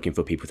then you're looking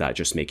for people that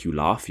just make you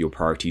laugh. Your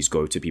priorities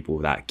go to people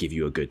that give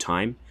you a good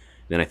time.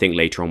 Then I think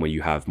later on, when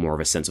you have more of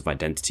a sense of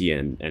identity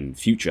and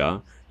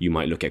future, you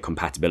might look at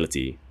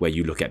compatibility, where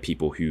you look at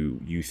people who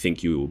you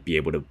think you will be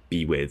able to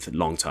be with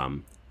long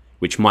term,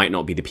 which might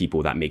not be the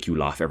people that make you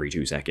laugh every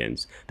 2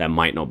 seconds. That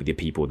might not be the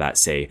people that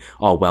say,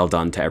 oh, well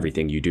done to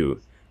everything you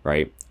do,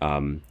 right?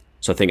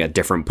 So I think at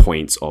different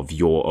points of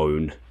your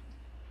own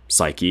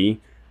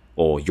psyche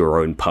or your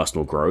own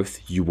personal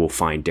growth, you will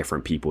find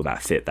different people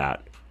that fit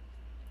that.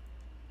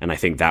 And I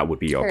think that would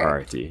be your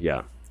priority,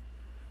 yeah.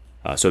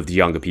 So if the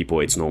younger people,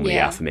 it's normally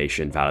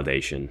affirmation,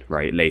 validation,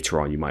 right?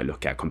 Later on, you might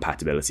look at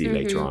compatibility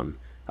later on.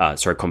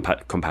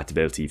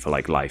 Compatibility for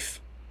like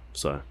life,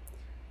 so.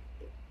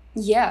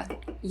 Yeah.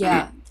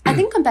 I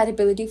think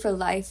compatibility for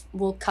life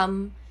will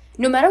come,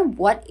 no matter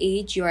what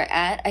age you're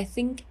at, I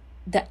think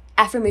the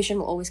affirmation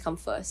will always come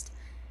first.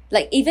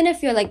 Like, even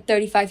if you're like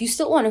 35, you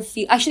still want to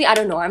feel, actually, I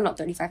don't know, I'm not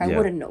 35, I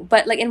wouldn't know.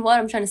 But like, in what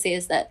I'm trying to say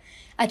is that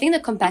I think the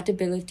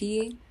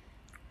compatibility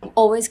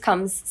always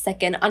comes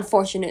second,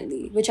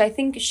 unfortunately, which I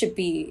think should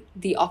be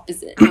the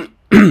opposite.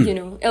 You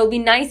know, it'll be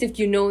nice if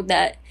you know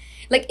that,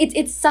 like,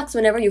 it sucks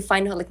whenever you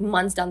find out like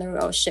months down the road,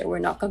 oh shit, we're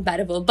not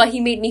compatible, but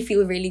he made me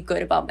feel really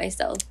good about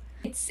myself.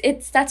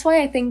 That's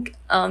why I think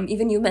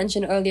even you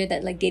mentioned earlier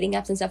that like dating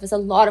apps and stuff is a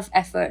lot of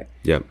effort.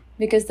 Yeah.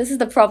 Because this is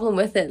the problem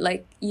with it.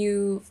 Like,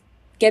 you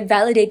get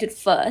validated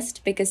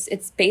first because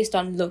it's based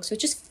on looks,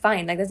 which is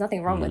fine. Like, there's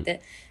nothing wrong with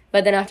it.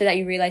 But then after that,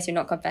 you realize you're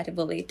not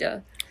compatible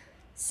later.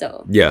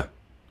 So. Yeah.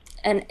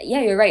 And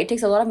yeah, you're right. It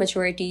takes a lot of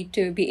maturity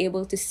to be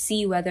able to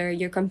see whether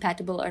you're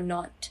compatible or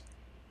not,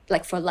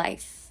 like for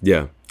life.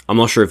 Yeah. I'm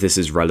not sure if this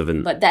is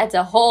relevant. But that's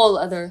a whole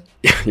other...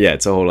 Yeah,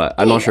 it's a whole...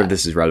 I'm not sure if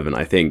this is relevant.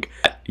 I think,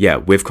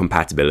 with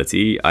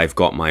compatibility, I've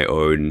got my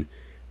own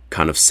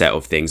kind of set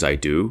of things I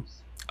do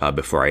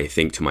before I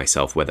think to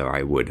myself whether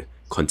I would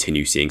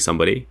continue seeing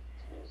somebody.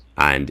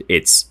 And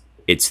it's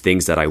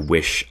things that I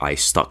wish I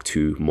stuck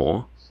to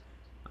more.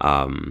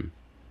 And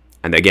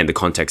again, the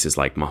context is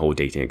like my whole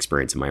dating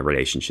experience and my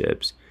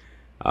relationships.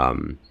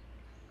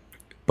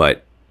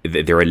 But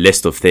there are a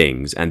list of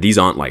things, and these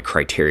aren't like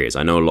criteria.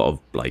 I know a lot of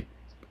like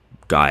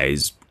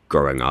guys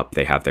growing up,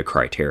 they have their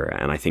criteria,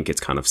 and I think it's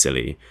kind of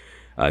silly.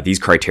 These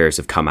criteria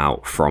have come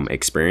out from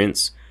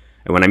experience.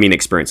 And when I mean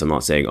experience, I'm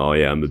not saying, oh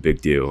yeah, I'm a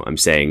big deal. I'm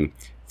saying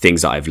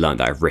things that I've learned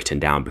that I've written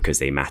down because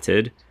they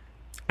mattered.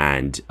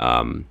 And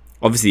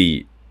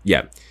obviously,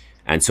 yeah.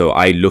 And so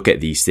I look at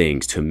these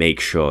things to make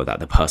sure that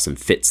the person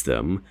fits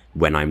them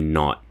when I'm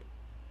not,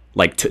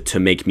 like, to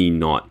make me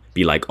not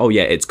be like, oh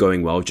yeah, it's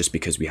going well just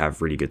because we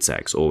have really good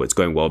sex, or it's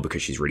going well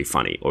because she's really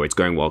funny, or it's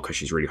going well because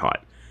she's really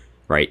hot,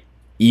 right?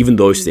 Even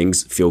those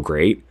things feel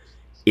great.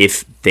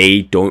 If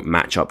they don't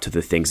match up to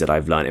the things that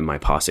I've learned in my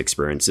past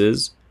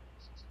experiences,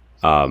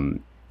 then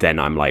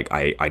I'm like,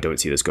 I don't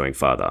see this going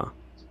further.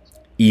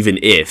 Even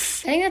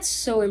if... I think that's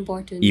so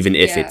important. Even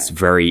if it's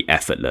very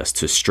effortless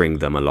to string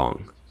them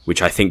along,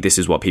 which I think this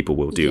is what people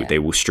will do. Yeah. They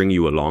will string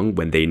you along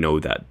when they know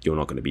that you're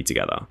not going to be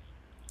together.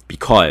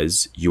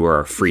 Because you are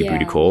a free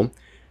booty call,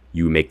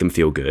 you make them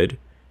feel good,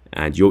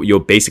 and you're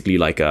basically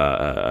like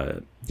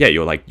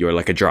you're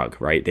like a drug,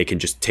 right? They can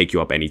just take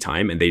you up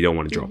anytime and they don't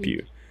want to drop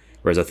you.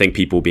 Whereas I think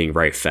people being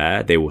very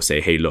fair, they will say,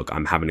 hey, look,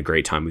 I'm having a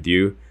great time with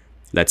you.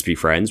 let's be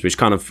friends, which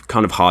kind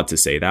of hard to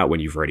say that when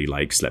you've already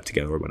like slept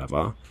together or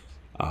whatever.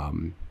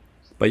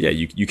 But yeah,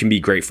 you can be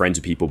great friends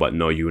with people, but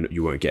no,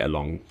 you won't get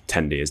along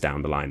 10 years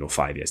down the line or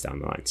 5 years down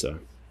the line. So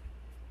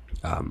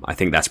I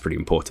think that's pretty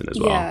important as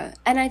well. Yeah,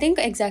 and I think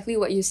exactly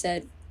what you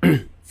said,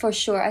 for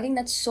sure. I think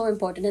that's so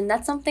important. And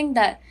that's something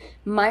that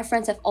my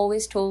friends have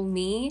always told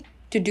me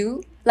to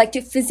do, like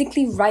to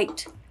physically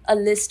write a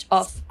list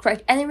of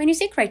and then when you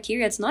say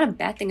criteria, it's not a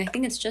bad thing. I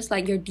think it's just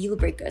like your deal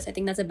breakers. I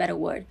think that's a better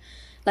word.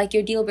 Like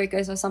your deal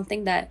breakers are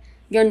something that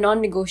your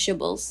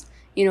non-negotiables,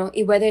 you know,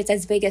 whether it's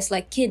as big as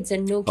like kids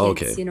and no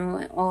kids, you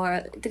know,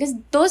 or because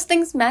those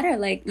things matter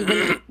like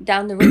even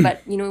down the road.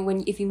 But you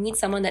know, if you meet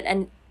someone that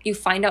and you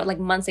find out like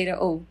months later,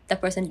 oh,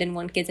 that person didn't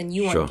want kids and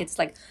you want kids,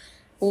 like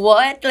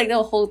what, like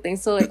the whole thing.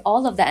 So like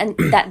all of that and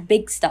that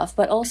big stuff,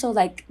 but also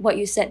like what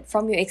you said,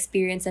 from your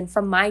experience and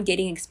from my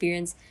dating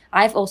experience,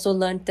 I've also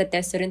learned that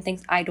there's certain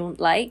things I don't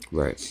like.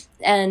 Right.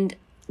 And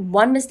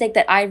one mistake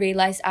that I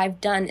realized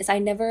I've done is I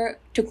never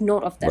took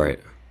note of them. Right.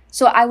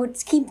 So I would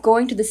keep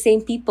going to the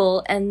same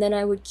people and then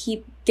I would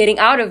keep getting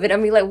out of it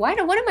and be like, what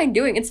am I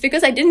doing? It's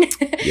because I didn't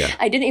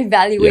I didn't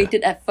evaluate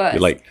it at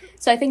first.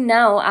 So I think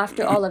now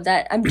after all of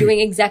that, I'm doing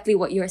exactly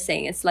what you're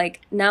saying. It's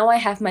like now I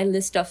have my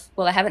list of,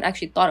 well, I haven't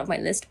actually thought of my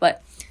list,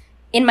 but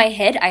in my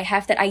head, I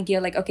have that idea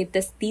like, okay,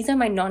 these are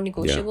my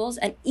non-negotiables.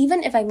 And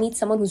even if I meet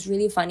someone who's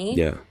really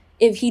funny,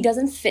 if he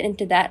doesn't fit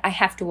into that, I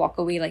have to walk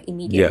away like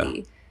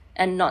immediately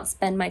and not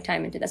spend my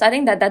time into this. I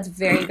think that's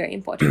very, very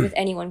important with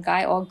anyone,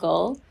 guy or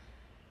girl.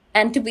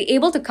 And to be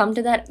able to come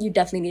to that, you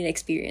definitely need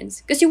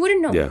experience. Because you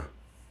wouldn't know. Yeah.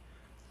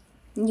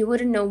 You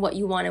wouldn't know what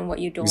you want and what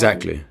you don't.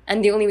 Exactly.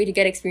 And the only way to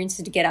get experience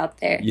is to get out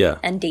there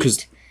and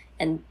date.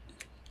 And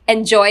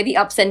enjoy the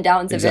ups and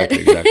downs of it.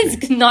 Exactly.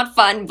 It's not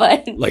fun,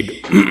 but... Like,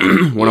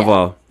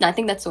 I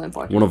think that's so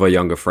important. One of our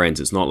younger friends,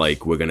 it's not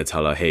like we're going to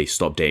tell her, hey,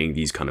 stop dating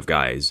these kind of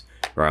guys.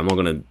 Right? I'm not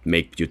going to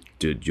make your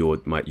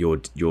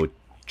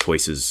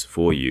choices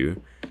for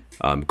you.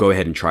 Go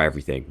ahead and try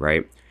everything,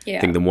 right? Yeah.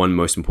 I think the one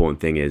most important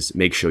thing is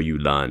make sure you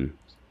learn.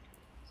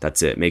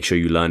 That's it. Make sure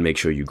you learn, make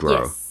sure you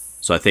grow. Yes.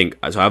 So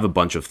I have a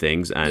bunch of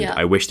things and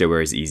I wish they were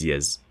as easy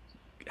as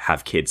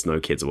have kids, no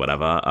kids or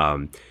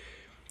whatever.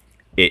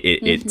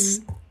 It's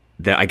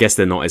that I guess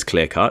they're not as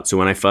clear cut. So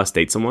when I first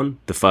date someone,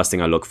 the first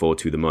thing I look forward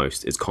to the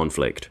most is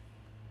conflict.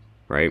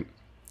 Right?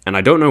 And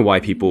I don't know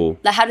why people...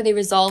 Like, how do they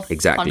resolve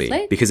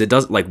conflict? Because it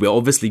does... Like, we're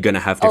obviously going to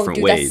have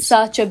different ways. That's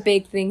such a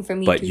big thing for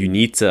me, But you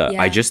need to...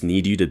 I just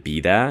need you to be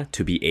there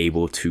to be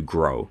able to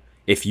grow.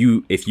 If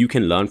you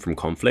can learn from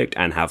conflict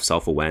and have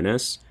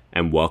self-awareness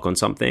and work on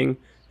something,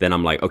 then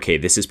I'm like, okay,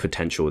 this is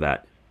potential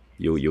that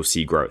you'll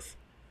see growth.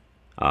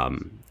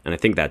 And I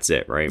think that's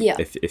it, right? Yeah.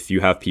 If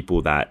you have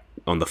people that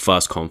on the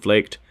first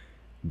conflict,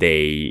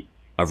 they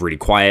are really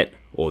quiet,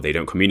 or they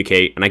don't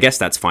communicate. And I guess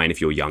that's fine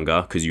if you're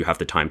younger because you have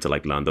the time to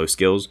like learn those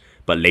skills.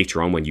 But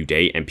later on when you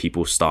date and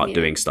people start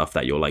doing stuff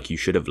that you're like, you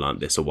should have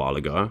learned this a while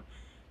ago,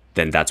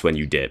 then that's when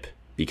you dip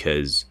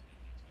because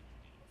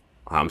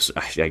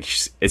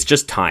it's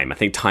just time. I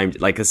think time,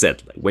 like I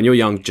said, when you're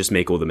young, just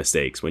make all the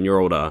mistakes. When you're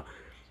older,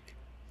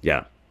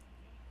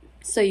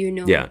 so you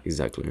know. Yeah,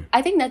 exactly.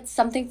 I think that's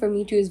something for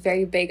me too is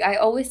very big. I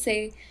always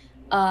say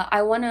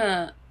I want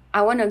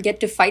to get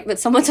to fight with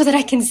someone so that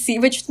I can see,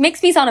 which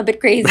makes me sound a bit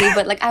crazy,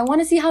 but like I want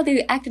to see how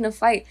they act in a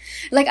fight.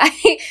 Like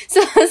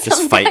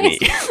just fight me.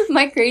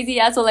 My crazy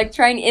ass will like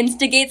try and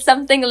instigate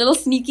something a little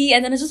sneaky,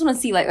 and then I just want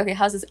to see like, okay,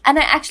 how's this? And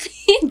I actually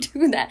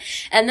do that,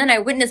 and then I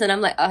witness, and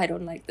I'm like, oh, I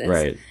don't like this,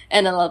 right?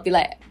 And then I'll be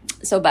like,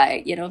 so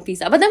bye,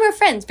 peace out. But then we're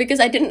friends because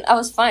I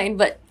was fine,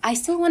 but I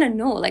still want to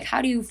know like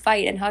how do you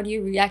fight and how do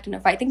you react in a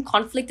fight? I think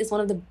conflict is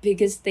one of the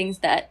biggest things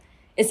that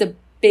is a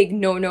big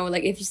no.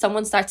 Like if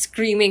someone starts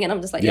screaming and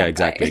I'm just like,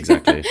 exactly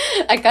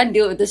I can't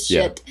deal with this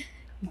shit,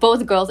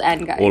 both girls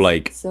and guys. Or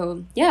like,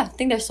 so I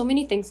think there's so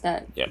many things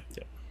that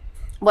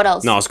what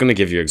else? No, I was going to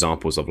give you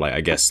examples of like,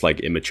 I guess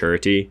like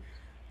immaturity.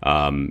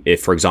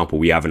 If for example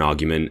we have an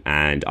argument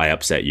and I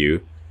upset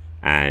you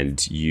and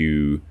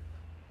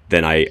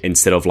then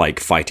instead of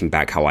like fighting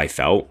back how I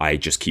felt, I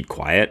just keep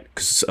quiet,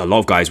 because a lot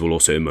of guys will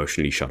also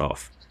emotionally shut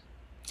off.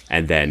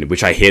 And then,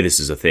 which I hear this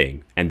is a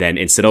thing. And then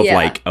instead of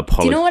like do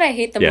you know what I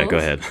hate the most? Yeah, go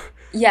ahead.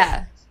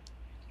 Yeah.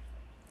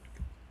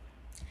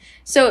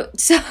 So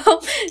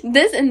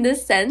this, in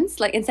this sense,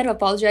 like instead of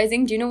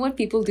apologizing, do you know what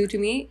people do to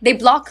me? They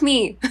block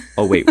me.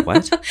 Oh wait,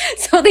 what?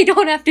 So they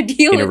don't have to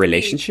deal with in a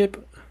relationship?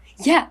 Me.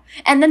 Yeah.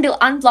 And then they'll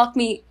unblock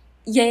me.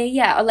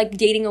 Yeah, or like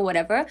dating or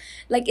whatever.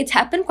 Like it's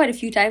happened quite a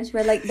few times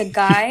where like the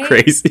guy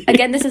crazy.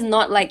 Again, this is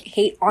not like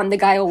hate on the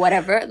guy or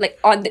whatever, like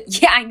on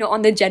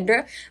the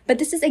gender, but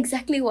this is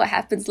exactly what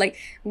happens. Like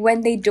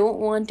when they don't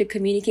want to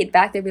communicate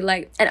back, they'll be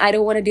like, and I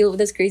don't want to deal with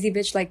this crazy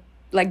bitch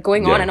like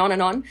going on and on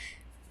and on.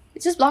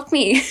 Just block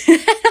me. I'm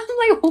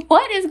like,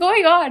 what is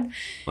going on?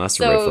 Well, that's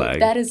a red flag.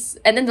 That is,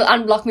 and then they'll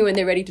unblock me when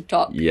they're ready to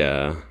talk.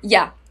 Yeah,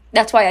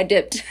 that's why I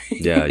dipped.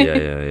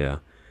 Yeah.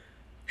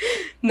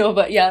 No,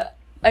 but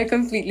I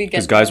completely get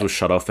because guys will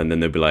shut off and then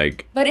they'll be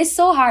like... But it's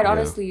so hard,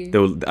 honestly.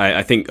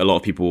 I think a lot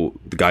of people,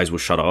 the guys will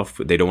shut off.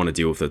 They don't want to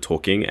deal with the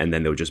talking and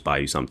then they'll just buy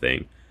you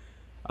something.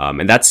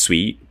 And that's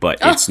sweet, but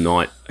it's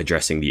not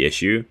addressing the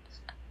issue.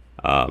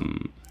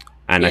 And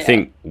I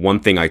think one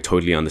thing I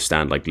totally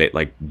understand, like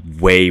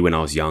way when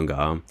I was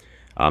younger,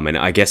 and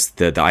I guess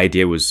the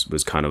idea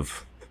was kind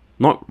of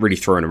not really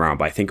thrown around,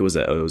 but I think it was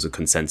a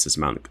consensus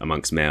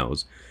amongst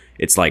males.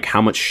 It's like,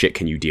 how much shit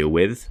can you deal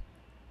with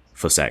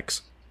for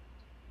sex?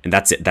 And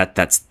that's it.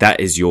 That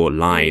is your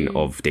line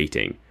of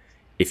dating.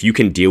 If you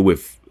can deal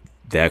with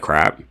their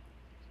crap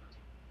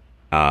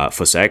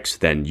for sex,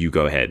 then you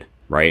go ahead,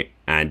 right?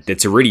 And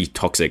it's a really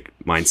toxic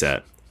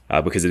mindset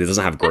because it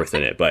doesn't have growth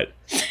in it. But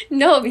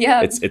no,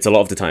 yeah, it's a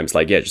lot of the times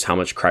like, just how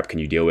much crap can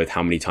you deal with?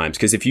 How many times?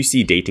 Because if you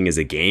see dating as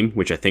a game,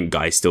 which I think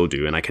guys still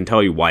do, and I can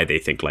tell you why they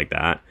think like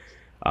that.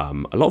 A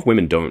lot of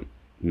women don't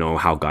know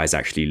how guys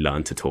actually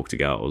learn to talk to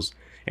girls.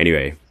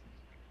 Anyway,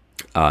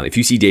 if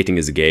you see dating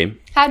as a game,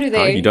 how do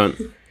they? You don't.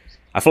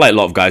 I feel like a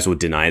lot of guys will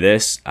deny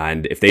this,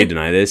 and if they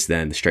deny this,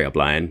 then they're straight up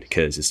lying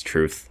because it's the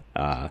truth.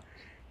 So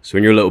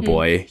when you're a little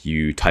boy,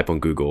 you type on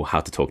Google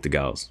how to talk to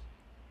girls,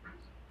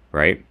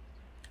 right?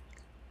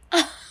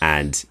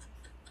 And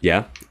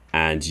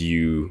and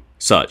you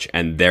search,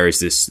 and there is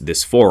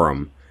this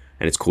forum,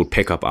 and it's called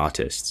Pickup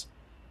Artists.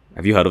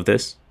 Have you heard of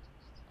this?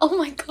 Oh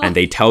my god! And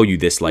they tell you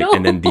this, like, no.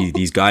 And then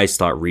these guys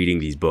start reading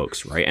these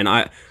books, right? And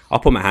I'll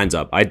put my hands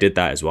up. I did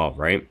that as well,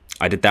 right?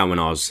 I did that when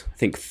I was, I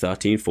think,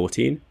 13,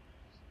 14.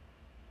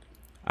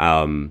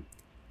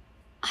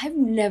 I've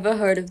never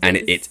heard of this. And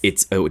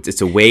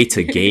it's a way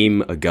to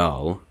game a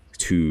girl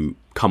to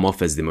come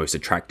off as the most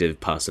attractive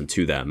person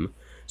to them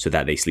so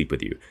that they sleep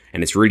with you.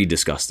 And it's really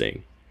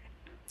disgusting.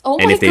 Oh my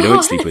god. And if they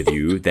don't sleep with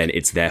you, then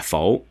it's their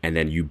fault. And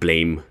then you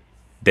become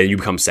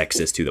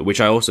sexist to them, which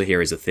I also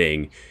hear is a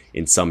thing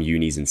in some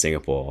unis in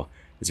Singapore.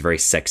 It's a very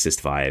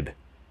sexist vibe.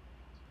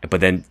 But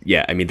then,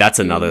 yeah, I mean, that's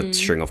another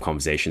string of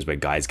conversations where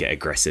guys get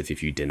aggressive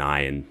if you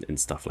deny and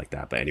stuff like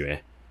that. But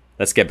anyway,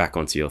 let's get back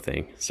onto your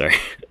thing. Sorry.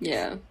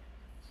 Yeah.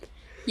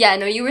 Yeah,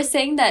 no, you were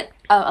saying that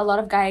a lot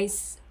of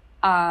guys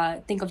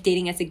think of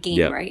dating as a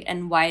game, right?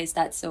 And why is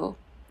that so?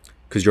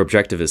 Because your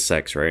objective is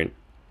sex, right?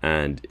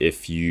 And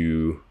if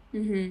you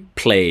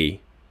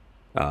play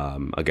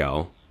a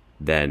girl,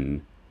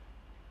 then...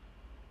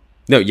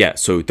 No, yeah,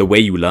 so the way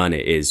you learn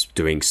it is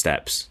doing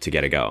steps to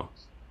get a girl.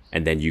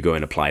 And then you go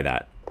and apply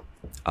that.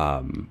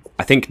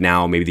 I think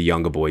now maybe the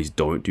younger boys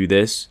don't do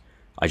this.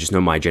 I just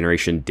know my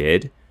generation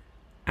did.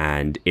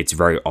 And it's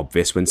very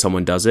obvious when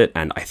someone does it.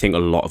 And I think a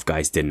lot of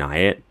guys deny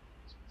it.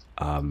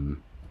 But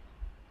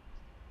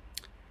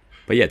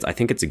yeah, I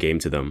think it's a game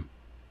to them.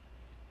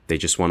 They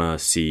just want to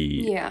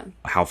see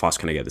how fast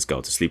can I get this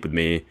girl to sleep with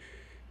me?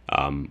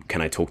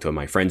 Can I talk to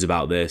my friends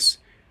about this?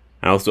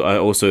 And I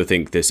also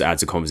think this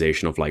adds a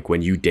conversation of like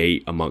when you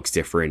date amongst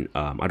different,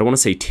 I don't want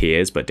to say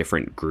tiers, but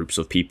different groups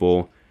of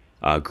people.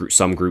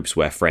 Some groups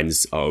where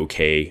friends are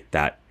okay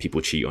that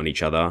people cheat on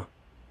each other.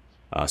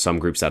 Some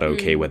groups that are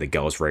okay where the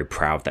girl's very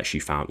proud that she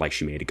found, like,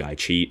 she made a guy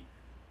cheat.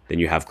 Then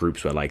you have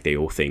groups where, like, they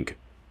all think,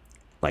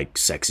 like,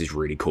 sex is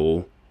really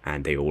cool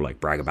and they all, like,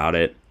 brag about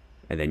it.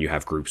 And then you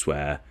have groups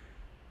where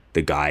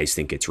the guys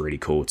think it's really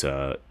cool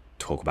to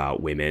talk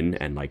about women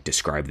and, like,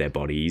 describe their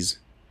bodies.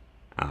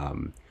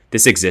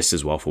 This exists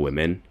as well for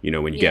women. You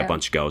know, when you get a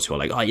bunch of girls who are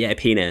like, oh, yeah,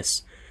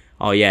 penis.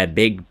 Oh, yeah,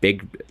 big,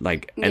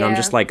 like, and I'm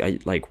just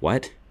like,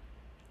 what?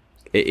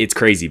 It's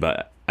crazy,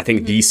 but I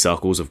think these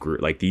circles of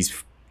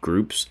these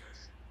groups...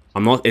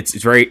 it's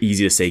very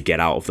easy to say get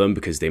out of them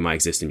because they might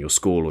exist in your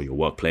school or your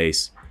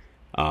workplace.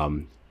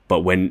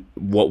 But when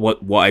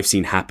what I've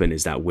seen happen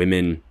is that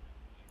women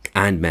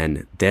and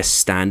men, their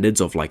standards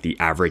of like the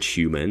average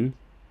human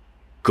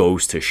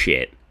goes to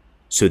shit.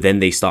 So then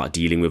they start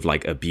dealing with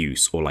like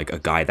abuse or like a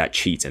guy that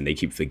cheats and they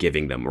keep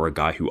forgiving them, or a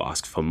guy who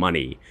asks for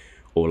money,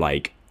 or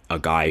like a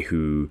guy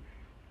who,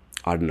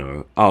 I don't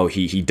know, oh,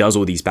 he does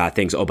all these bad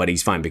things. Oh, but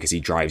he's fine because he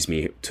drives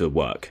me to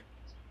work.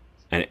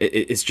 And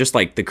it's just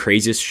like the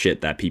craziest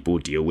shit that people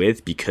deal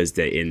with because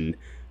they're in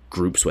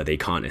groups where they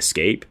can't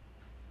escape.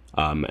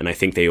 And I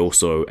think they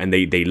also, and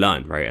they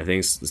learn, right? I think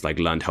it's like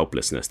learned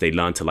helplessness. They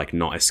learn to like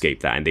not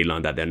escape that, and they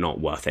learn that they're not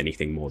worth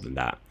anything more than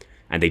that.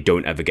 And they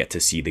don't ever get to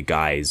see the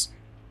guys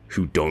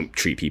who don't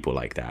treat people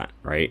like that,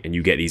 right? And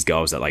you get these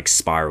girls that like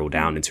spiral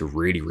down into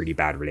really, really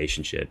bad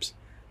relationships.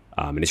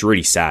 And it's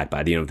really sad,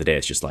 but at the end of the day,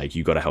 it's just like,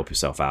 you got to help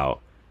yourself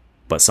out.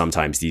 But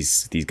sometimes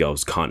these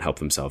girls can't help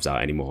themselves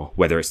out anymore,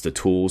 whether it's the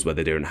tools,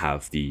 whether they don't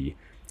have the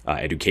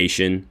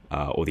education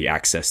or the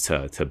access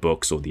to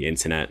books or the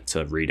internet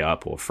to read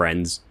up, or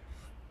friends.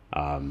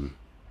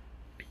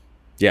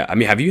 Yeah, I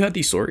mean, have you heard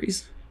these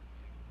stories?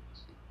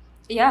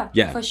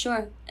 Yeah, for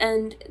sure.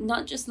 And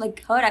not just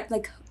like heard, I've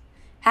like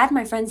had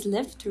my friends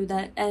live through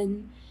that.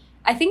 And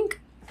I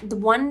think the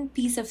one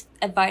piece of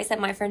advice that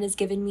my friend has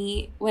given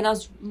me when I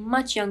was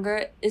much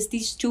younger is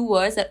these two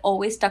words that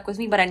always stuck with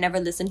me, but I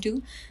never listened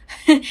to,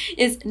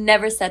 is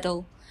never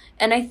settle.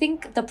 And I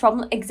think the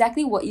problem,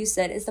 exactly what you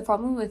said, is the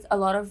problem with a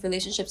lot of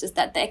relationships is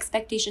that the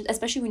expectations,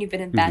 especially when you've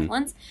been in bad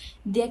ones,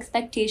 the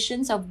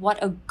expectations of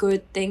what a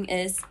good thing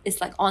is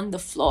like on the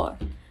floor.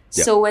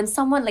 Yeah. So when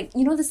someone, like,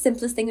 you know, the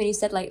simplest thing when you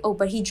said like, oh,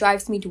 but he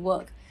drives me to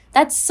work.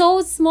 That's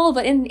so small,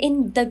 but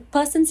in the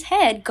person's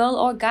head, girl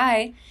or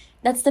guy,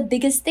 that's the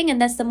biggest thing,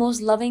 and that's the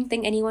most loving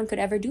thing anyone could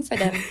ever do for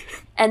them.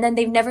 And then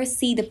they never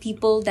see the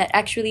people that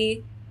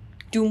actually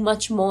do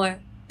much more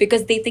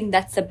because they think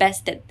that's the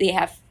best that they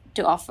have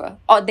to offer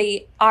or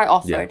they are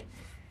offered.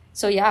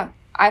 So yeah,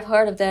 I've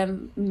heard of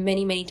them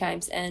many, many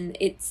times, and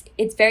it's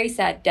very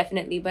sad,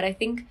 definitely. But I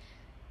think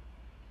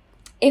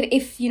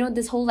if you know,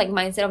 this whole like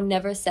mindset of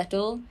never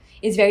settle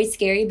is very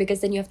scary,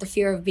 because then you have the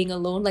fear of being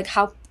alone. Like,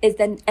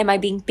 am I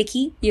being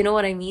picky? You know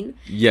what I mean?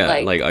 Yeah,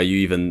 like are you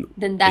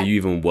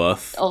even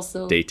worth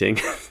also dating?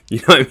 You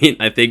know what I mean?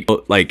 I think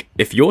like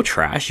if you're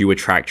trash, you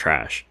attract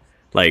trash.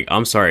 Like,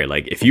 I'm sorry,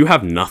 like if you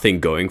have nothing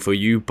going for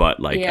you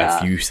but like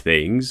a few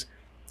things,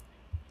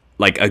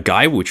 like a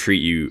guy will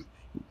treat you.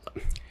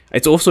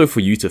 It's also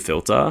for you to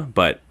filter,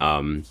 but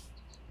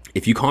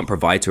if you can't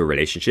provide to a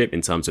relationship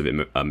in terms of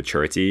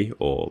maturity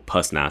or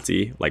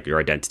personality, like your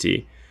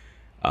identity,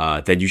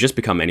 then you just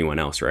become anyone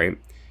else, right?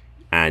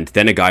 And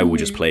then a guy will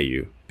just play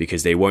you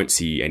because they won't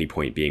see any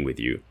point being with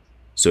you.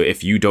 So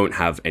if you don't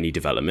have any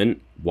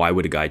development, why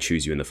would a guy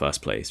choose you in the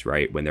first place,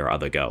 right? When there are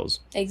other girls.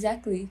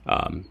 Exactly.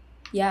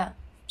 Yeah.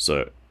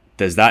 So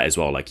there's that as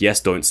well. Like, yes,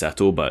 don't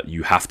settle, but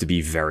you have to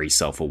be very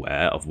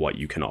self-aware of what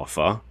you can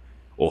offer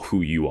or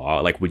who you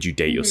are. Like, would you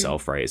date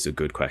yourself, right? It's a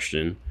good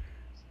question.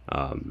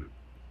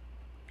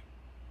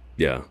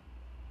 Yeah.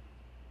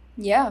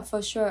 Yeah,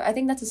 for sure. I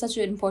think that's such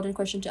an important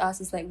question to ask,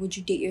 is like, would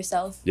you date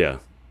yourself? Yeah.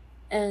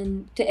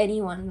 And to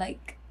anyone,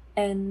 like,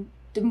 and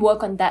to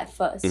work on that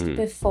first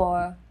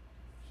before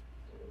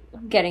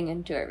getting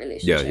into a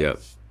relationship. Yeah.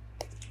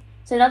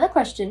 So another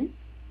question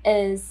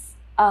is,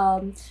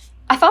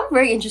 I found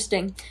very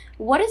interesting.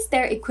 What is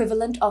their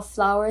equivalent of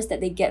flowers that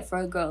they get for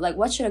a girl? Like,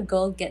 what should a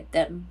girl get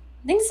them?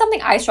 I think it's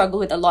something I struggle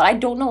with a lot. I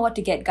don't know what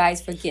to get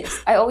guys for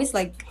gifts.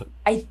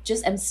 I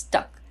just am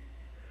stuck.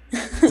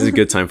 This is a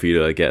good time for you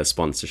to like, get a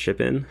sponsorship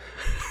in.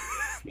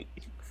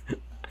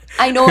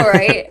 I know,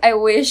 right? I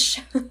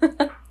wish.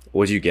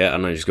 What do you get? I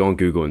don't know, just go on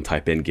Google and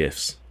type in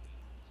gifts,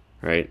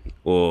 right?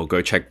 Or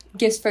go check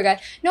gifts for guys.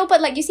 No,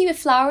 but like, you see with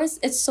flowers,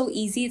 it's so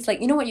easy. It's like,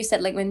 you know what you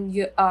said, like when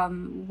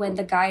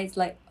the guy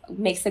like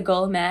makes the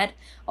girl mad,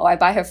 oh, I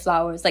buy her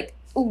flowers. Like,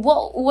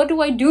 what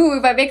do I do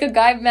if I make a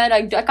guy mad?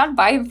 I can't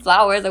buy him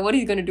flowers. Like, what is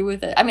he gonna do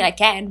with it? I mean, I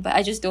can, but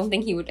I just don't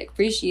think he would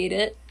appreciate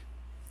it.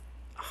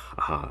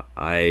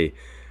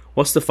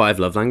 What's the 5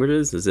 love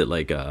languages? Is it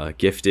like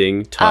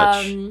gifting,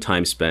 touch,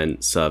 time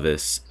spent,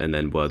 service, and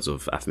then words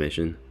of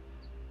affirmation?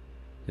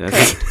 Yeah.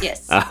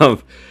 Yes.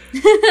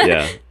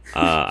 Yeah.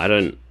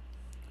 I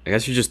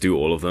guess you just do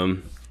all of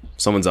them.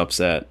 Someone's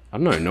upset. I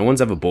don't know. No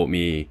one's ever bought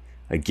me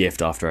a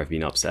gift after I've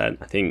been upset.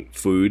 I think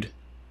food.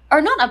 Or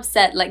not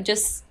upset, like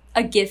just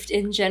a gift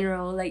in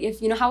general. Like,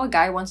 if you know how a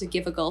guy wants to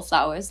give a girl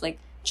flowers, like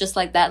just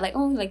like that. Like,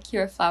 oh, like,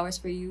 here are flowers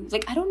for you.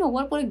 Like, I don't know,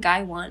 what would a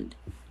guy want?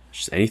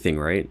 Just anything,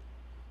 right?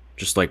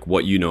 Just like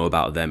what you know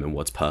about them and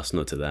what's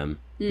personal to them.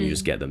 You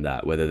just get them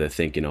that, whether they're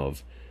thinking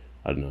of,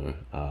 I don't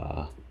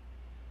know.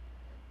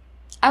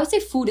 I would say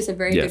food is a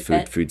very good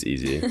bet. Food's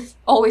easy.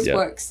 Always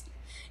works.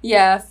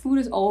 Yeah, food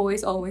is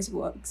always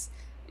works.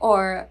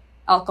 Or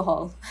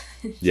alcohol.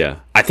 Yeah,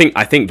 I think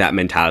that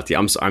mentality.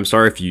 I'm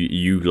sorry if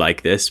you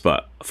like this,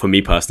 but for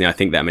me personally, I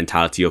think that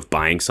mentality of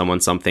buying someone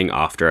something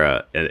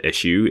after an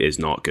issue is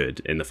not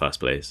good in the first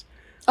place.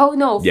 Oh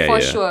no,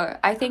 for sure.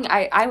 I think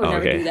I would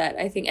never do that.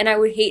 I think, and I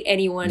would hate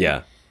anyone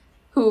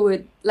who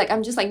would, like,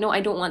 I'm just like, no,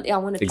 I don't want. I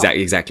want to talk.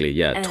 Exactly.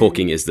 Yeah, and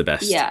talking is the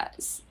best. Yeah,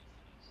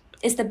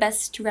 it's the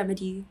best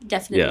remedy,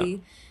 definitely. Yeah.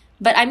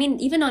 But I mean,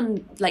 even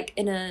on like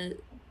in a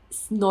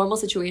normal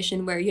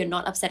situation where you're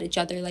not upset at each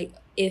other, like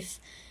if,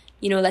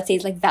 you know, let's say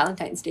it's like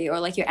Valentine's Day or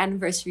like your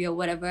anniversary or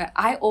whatever,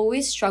 I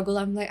always struggle.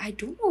 I'm like, I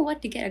don't know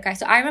what to get a guy.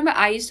 So I remember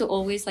I used to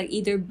always like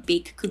either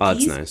bake cookies. Oh,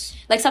 that's nice.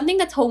 Like something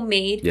that's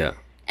homemade. Yeah.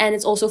 And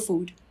it's also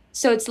food.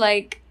 So it's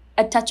like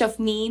a touch of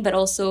me, but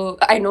also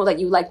I know that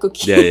you like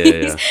cookies.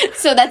 Yeah.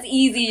 So that's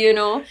easy, you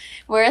know.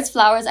 Whereas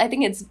flowers, I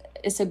think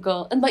it's a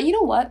girl. But you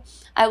know what?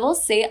 I will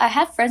say I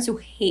have friends who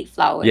hate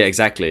flowers. Yeah,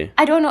 exactly.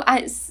 I don't know.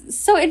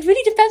 So it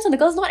really depends on the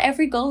girls. Not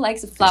every girl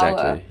likes a flower.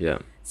 Exactly, yeah.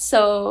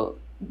 So,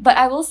 but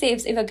I will say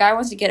if a guy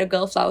wants to get a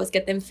girl flowers,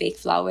 get them fake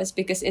flowers,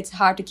 because it's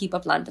hard to keep a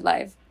plant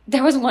alive.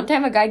 There was one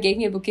time a guy gave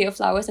me a bouquet of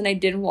flowers and I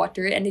didn't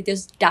water it and it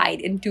just died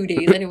in 2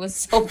 days, and it was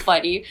so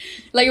funny.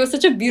 Like, it was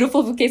such a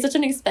beautiful bouquet, such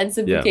an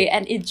expensive bouquet,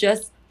 and it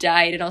just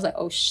died, and I was like,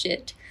 oh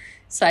shit.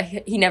 So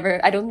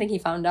I don't think he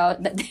found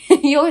out. That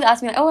he always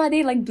asked me like, oh, are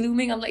they like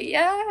blooming? I'm like,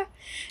 yeah,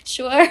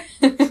 sure.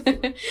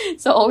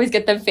 So always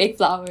get them fake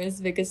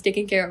flowers, because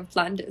taking care of a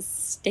plant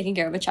is taking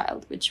care of a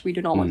child, which we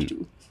do not want to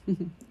do.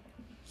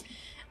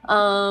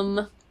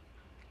 Oh,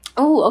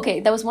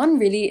 okay. There was one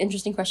really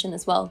interesting question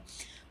as well.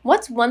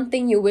 What's one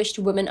thing you wished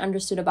women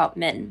understood about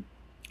men?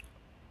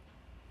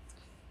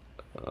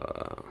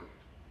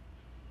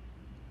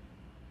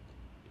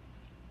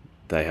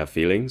 They have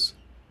feelings.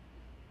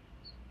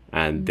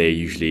 And they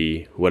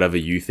usually, whatever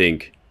you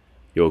think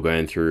you're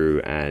going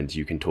through, and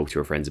you can talk to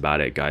your friends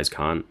about it, guys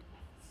can't.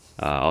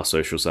 Our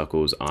social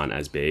circles aren't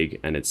as big,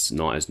 and it's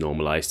not as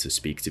normalized to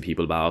speak to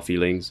people about our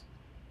feelings.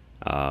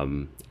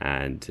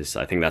 And just,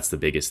 I think that's the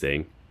biggest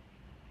thing.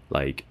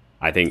 Like,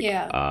 I think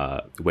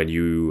when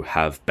you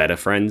have better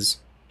friends,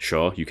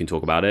 sure, you can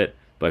talk about it.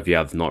 But if you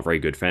have not very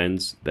good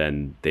friends,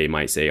 then they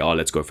might say, oh,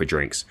 let's go for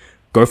drinks.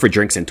 Go for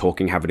drinks and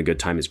talking, having a good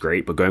time is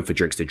great. But going for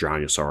drinks to drown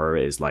your sorrow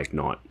is like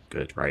not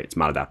good, right? It's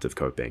maladaptive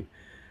coping.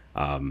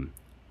 I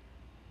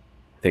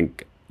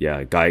think,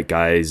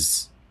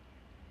 guys,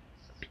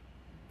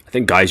 I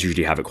think guys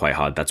usually have it quite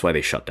hard. That's why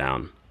they shut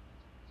down.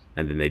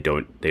 And then they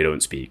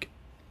don't speak,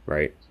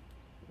 right?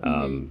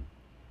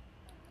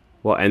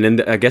 Well, and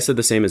then I guess they're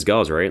the same as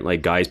girls, right?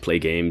 Like guys play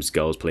games,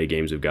 girls play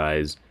games with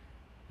guys.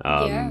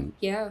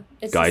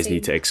 Guys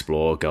need to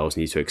explore, girls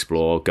need to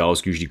explore.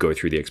 Girls usually go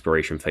through the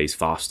exploration phase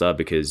faster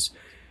because,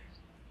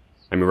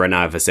 I mean, right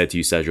now, if I said to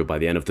you, Sergio, by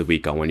the end of the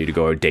week, I want you to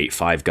go date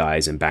 5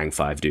 guys and bang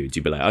 5 dudes,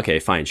 you'd be like, okay,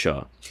 fine,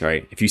 sure,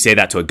 right? If you say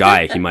that to a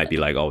guy, he might be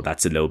like, oh,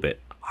 that's a little bit,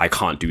 I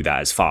can't do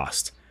that as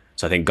fast.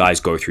 So I think guys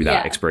go through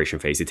that exploration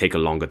phase. They take a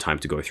longer time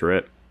to go through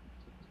it.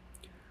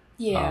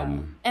 Yeah.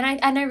 And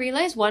I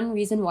realized one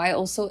reason why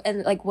also,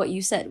 and like what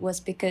you said, was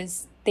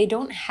because they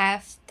don't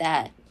have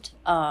that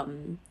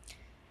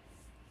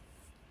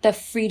the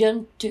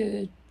freedom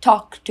to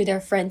talk to their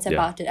friends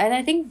about it. And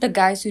I think the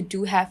guys who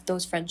do have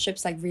those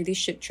friendships like really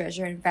should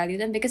treasure and value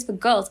them, because for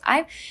girls,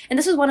 and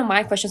this is one of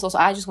my questions also,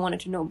 I just wanted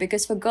to know,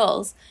 because for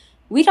girls,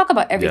 we talk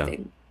about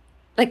everything.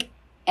 Like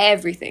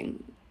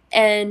everything.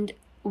 And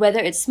whether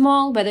it's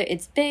small, whether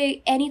it's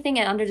big, anything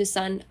and under the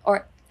sun,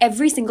 or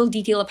every single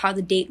detail of how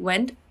the date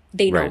went,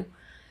 they know. Right.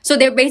 So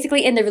they're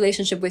basically in the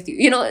relationship with you.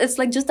 You know, it's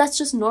like that's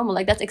just normal.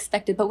 Like that's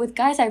expected. But with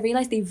guys, I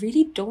realized they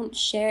really don't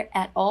share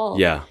at all.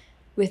 Yeah.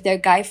 With their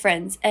guy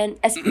friends. And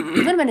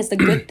even when it's the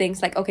good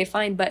things, like, okay,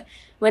 fine. But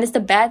when it's the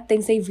bad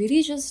things, they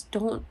really just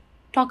don't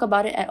talk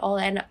about it at all.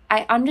 And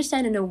I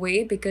understand in a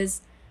way,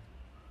 because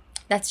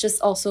that's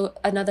just also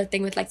another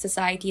thing with like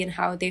society and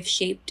how they've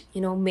shaped,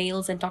 you know,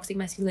 males and toxic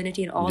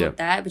masculinity and all of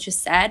that, which is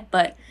sad.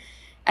 But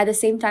at the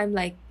same time,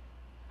 like,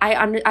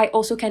 I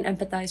also can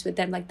empathize with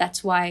them. Like,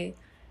 that's why,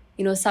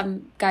 you know,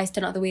 some guys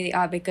turn out the way they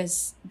are,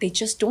 because they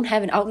just don't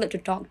have an outlet to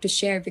talk, to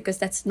share, because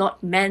that's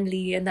not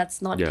manly and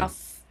that's not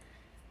tough.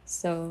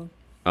 So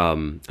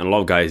and a lot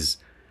of guys,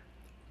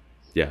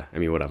 I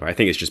mean, whatever, I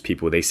think it's just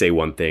people, they say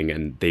one thing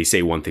and they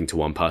say one thing to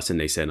one person,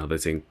 they say another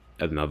thing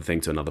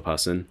to another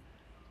person.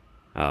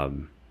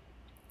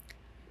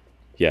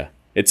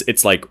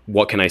 It's like,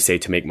 what can I say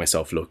to make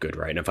myself look good,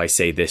 right? And if I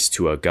say this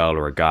to a girl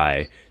or a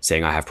guy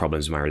saying I have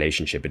problems with my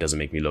relationship, it doesn't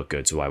make me look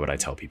good, so why would I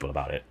tell people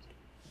about it,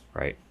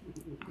 right?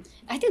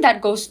 I think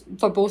that goes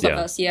for both of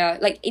us.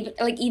 Like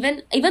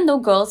even though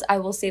girls, I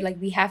will say,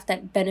 like, we have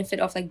that benefit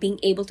of like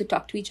being able to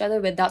talk to each other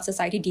without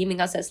society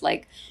deeming us as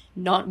like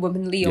not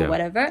womanly or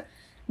whatever.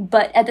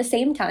 But at the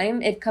same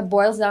time, it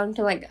boils down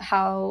to like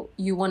how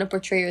you want to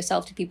portray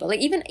yourself to people. Like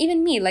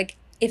even me, like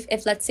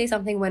if let's say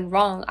something went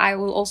wrong, I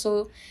will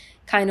also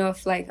kind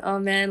of like, oh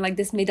man, like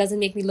this doesn't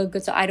make me look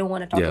good, so I don't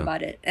want to talk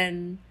about it.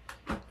 And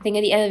I think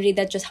at the end of the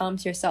day, that just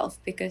harms yourself,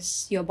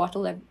 because you're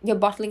bottling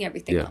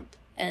everything up.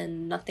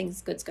 And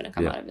nothing's good's gonna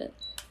come out of it.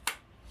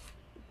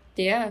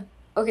 Yeah.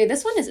 Okay,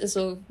 this one is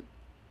also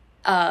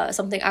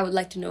something I would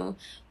like to know.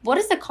 What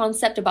is the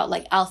concept about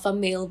like alpha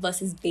male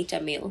versus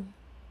beta male?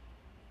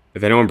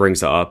 If anyone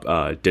brings that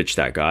up, ditch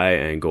that guy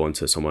and go on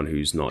to someone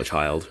who's not a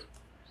child.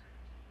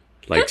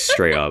 Like,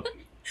 straight up.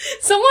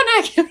 Someone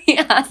actually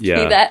asked me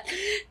that.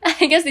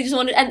 I guess they just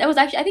wanted, and it was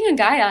actually, I think a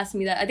guy asked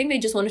me that. I think they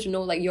just wanted to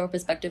know like your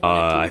perspective on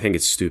it too. I think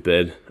it's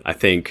stupid. I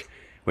think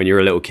when you're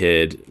a little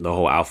kid, the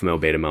whole alpha male,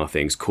 beta male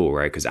thing's cool,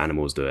 right? Because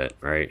animals do it,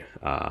 right?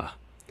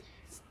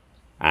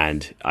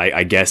 And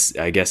I guess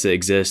it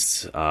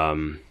exists. I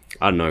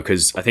don't know,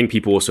 because I think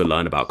people also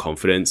learn about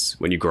confidence.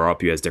 When you grow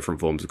up, you have different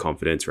forms of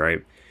confidence,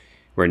 right?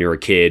 When you're a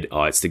kid,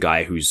 it's the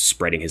guy who's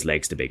spreading his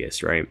legs the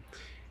biggest, right?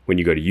 When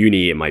you go to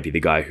uni, it might be the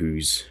guy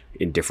who's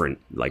indifferent,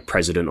 like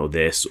president or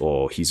this,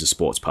 or he's a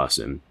sports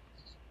person.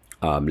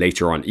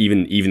 Later on,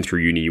 even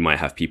through uni, you might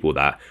have people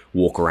that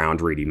walk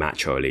around really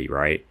macho-ly,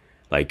 right?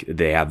 Like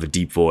they have a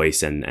deep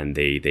voice and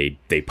they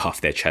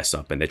puff their chest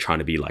up and they're trying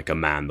to be like a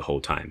man the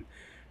whole time.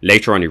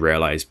 Later on, you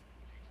realize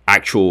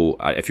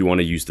if you want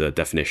to use the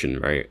definition,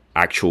 right,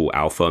 actual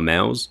alpha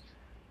males,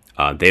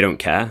 they don't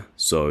care.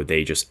 So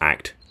they just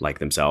act like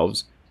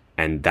themselves.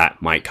 And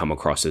that might come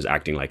across as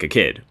acting like a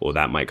kid, or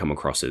that might come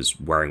across as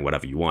wearing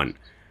whatever you want.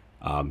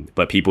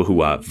 But people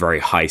who are very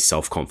high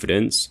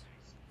self-confidence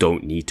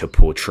don't need to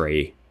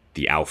portray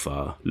the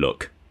alpha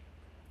look.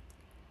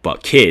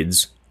 But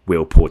kids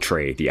will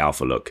portray the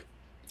alpha look,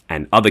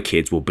 and other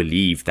kids will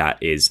believe that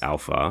is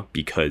alpha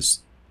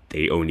because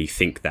they only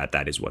think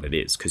that is what it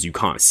is, because you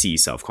can't see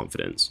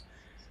self-confidence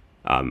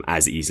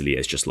as easily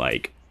as just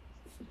like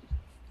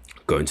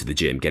going to the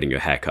gym, getting your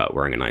hair cut,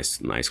 wearing a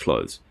nice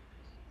clothes.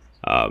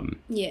 I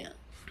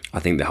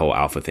think the whole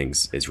alpha thing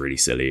is really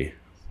silly.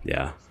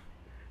 But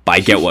I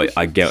get what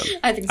I get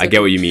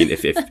what you mean.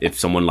 If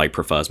someone like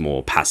prefers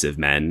more passive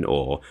men,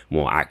 or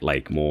more act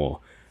like more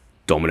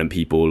dominant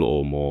people,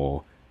 or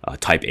more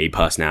type A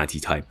personality,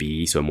 type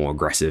B, so more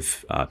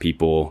aggressive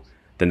people,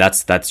 then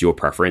that's your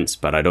preference.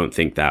 But I don't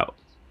think that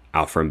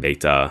alpha and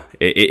beta.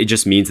 It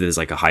just means there's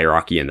like a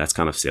hierarchy, and that's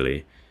kind of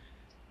silly.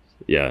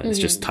 Yeah, it's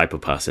just type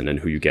of person and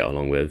who you get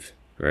along with,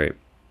 right?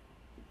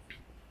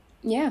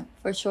 Yeah,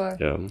 for sure.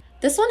 Yeah.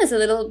 This one is a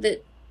little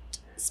bit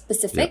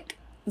specific,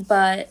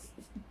 but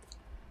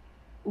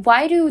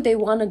why do they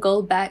want a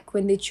girl back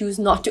when they choose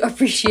not to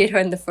appreciate her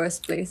in the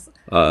first place?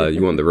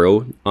 You want the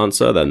real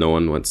answer that no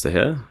one wants to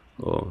hear?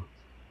 Or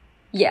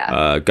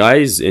yeah.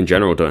 Guys in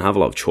general don't have a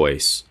lot of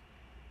choice.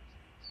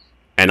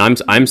 And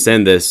I'm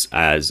saying this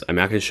as, I mean,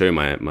 I can show you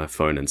my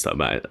phone and stuff,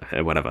 but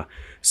whatever.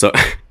 So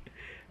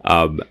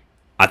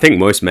I think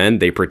most men,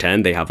 they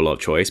pretend they have a lot of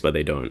choice, but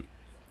they don't.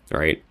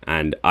 Right?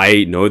 And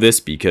I know this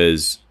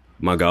because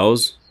my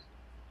girls,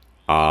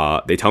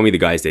 they tell me the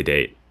guys they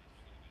date,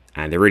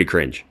 and they're really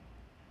cringe.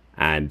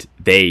 And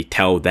they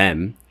tell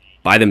them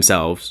by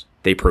themselves,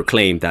 they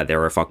proclaim that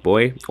they're a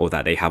fuckboy or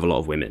that they have a lot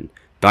of women.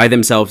 By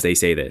themselves, they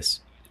say this.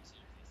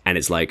 And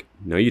it's like,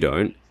 no, you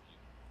don't,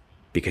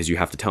 because you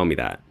have to tell me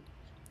that.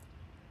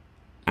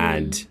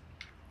 And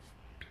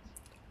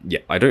yeah,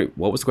 I don't,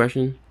 what was the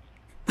question?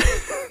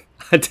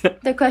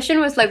 The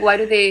question was like, why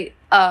do they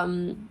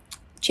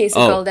chase a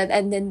girl that,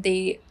 and then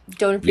they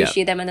don't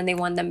appreciate them, and then they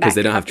want them back? Because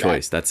they don't have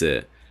choice. That's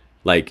it.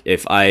 Like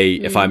if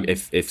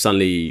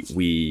suddenly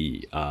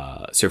we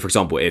so for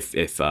example, if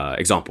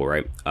example,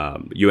 right,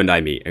 you and I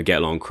meet and get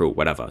along, cool,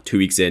 whatever, 2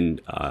 weeks in,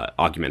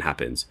 argument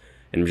happens,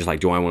 and I'm just like,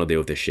 do I want to deal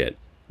with this shit?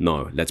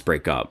 No, let's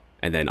break up.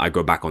 And then I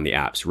go back on the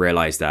apps,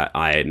 realize that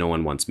no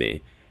one wants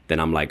me. Then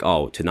I'm like,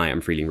 oh, tonight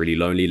I'm feeling really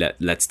lonely.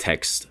 Let's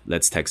text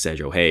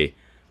Sergio, hey,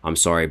 I'm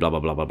sorry, blah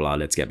blah blah blah blah,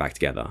 let's get back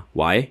together.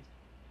 Why?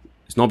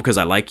 It's not because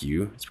I like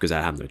you, it's because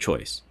I have no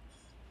choice.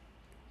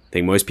 I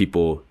think most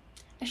people,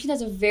 actually,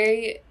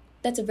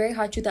 that's a very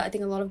hard truth that I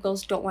think a lot of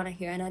girls don't want to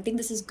hear. And I think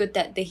this is good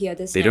that they hear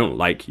this. They don't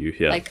like you,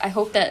 yeah. Like, I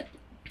hope that,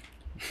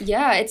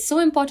 yeah, it's so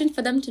important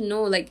for them to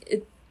know.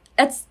 Like,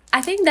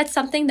 I think that's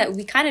something that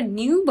we kind of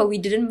knew, but we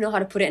didn't know how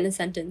to put it in a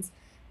sentence,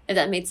 if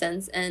that made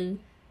sense. And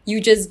you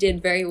just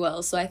did very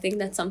well. So I think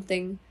that's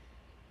something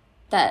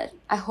that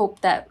I hope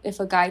that if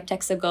a guy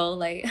texts a girl,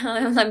 like,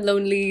 I'm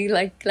lonely,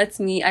 like, let's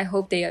meet, I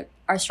hope they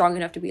are strong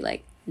enough to be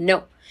like,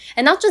 no.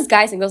 And not just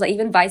guys and girls, like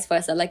even vice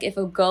versa. Like if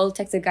a girl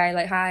texts a guy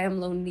like, hi, I'm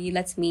lonely,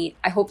 let's meet,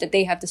 I hope that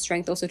they have the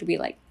strength also to be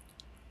like,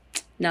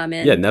 nah,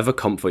 man. Yeah, never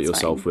comfort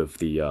yourself with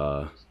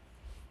the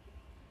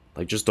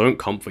like, just don't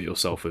comfort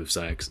yourself with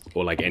sex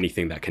or like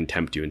anything that can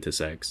tempt you into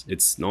sex.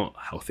 It's not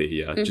healthy.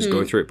 Yeah, just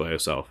go through it by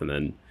yourself, and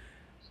then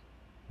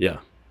yeah,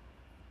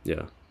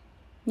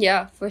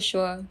 for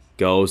sure.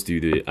 Girls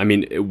do I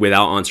mean,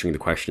 without answering the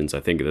questions, I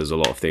think there's a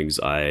lot of things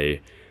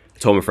I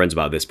told my friends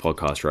about this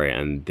podcast, right?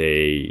 And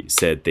they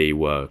said they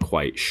were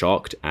quite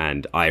shocked.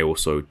 And I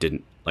also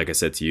didn't, like I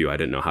said to you, I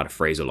didn't know how to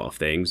phrase a lot of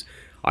things.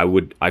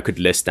 I could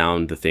list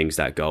down the things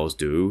that girls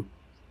do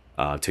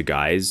to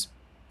guys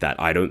that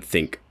I don't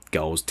think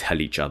girls tell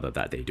each other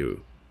that they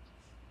do.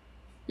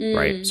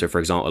 Right? So for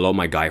example, a lot of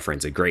my guy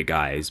friends are great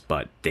guys,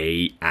 but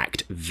they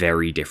act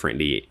very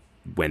differently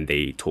when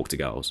they talk to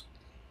girls.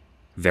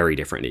 Very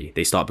differently.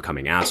 They start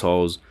becoming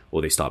assholes,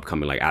 or they start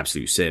becoming like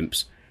absolute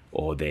simps,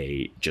 or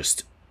they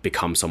just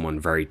become someone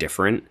very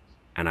different.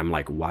 And I'm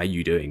like, why are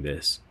you doing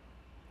this?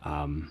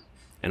 And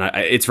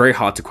it's very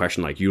hard to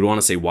question. Like, you don't want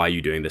to say, why are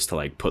you doing this to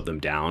like put them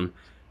down,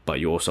 but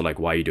you're also like,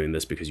 why are you doing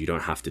this? Because you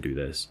don't have to do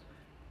this.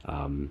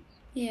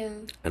 Yeah.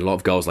 And a lot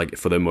of girls, like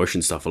for the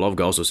emotion stuff, a lot of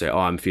girls will say, oh,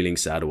 I'm feeling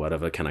sad or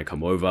whatever, can I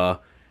come over?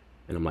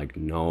 And I'm like,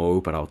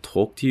 no, but I'll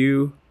talk to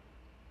you,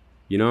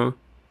 you know?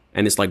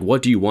 And it's like,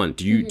 what do you want?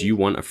 Do you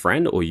want a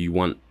friend, or you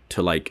want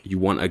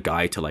a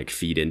guy to like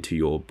feed into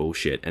your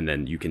bullshit and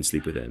then you can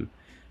sleep with him?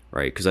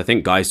 Right? Because I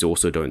think guys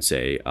also don't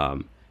say,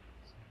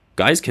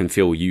 guys can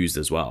feel used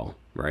as well,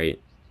 right?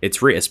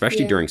 It's really,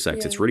 especially during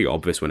sex, it's really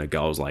obvious when a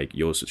girl's like,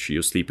 you're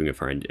sleeping with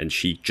her and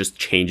she just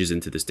changes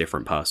into this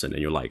different person,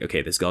 and you're like,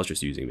 okay, this girl's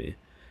just using me.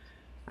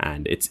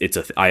 And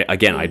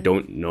I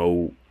don't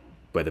know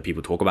whether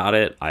people talk about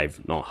it.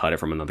 I've not heard it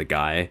from another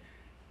guy,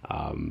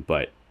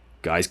 but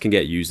guys can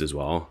get used as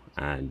well,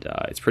 and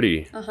it's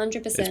pretty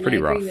 100%. It's pretty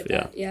rough.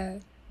 Yeah.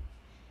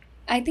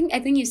 I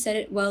think you said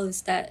it well.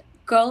 Is that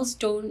girls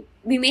don't,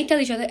 we may tell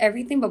each other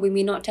everything, but we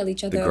may not tell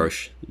each other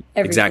everything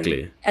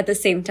exactly at the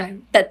same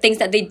time. That things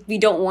that we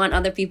don't want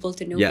other people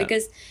to know.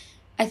 Because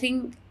I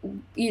think,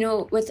 you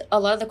know, with a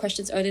lot of the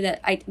questions earlier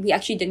that we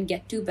actually didn't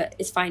get to, but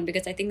it's fine,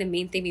 because I think the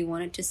main thing we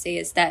wanted to say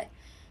is that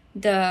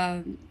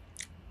I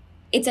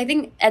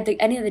think at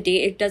the end of the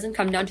day, it doesn't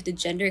come down to the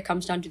gender, it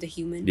comes down to the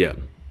human. Yeah.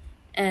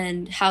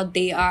 And how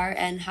they are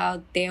and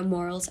how their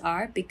morals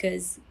are,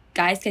 because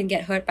guys can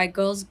get hurt by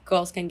girls,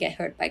 girls can get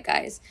hurt by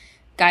guys.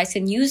 Guys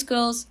can use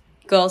girls,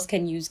 girls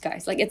can use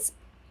guys. Like it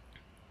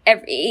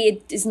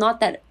is not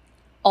that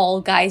all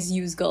guys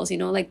use girls, you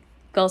know, like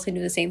girls can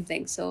do the same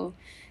thing. So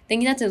I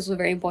think that's also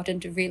very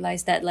important to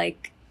realize that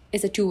like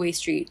it's a two-way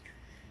street.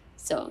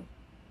 So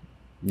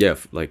yeah,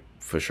 like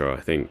for sure.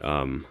 I think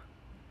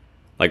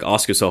like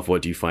ask yourself,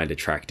 what do you find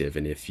attractive?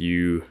 And if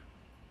you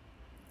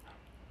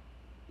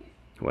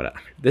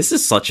this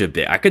is such a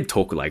bit, I could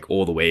talk like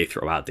all the way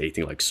throughout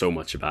dating, like so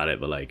much about it,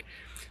 but like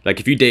like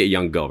if you date a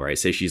young girl, right?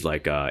 Say she's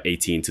like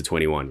 18 to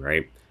 21,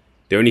 right?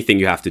 The only thing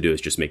you have to do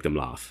is just make them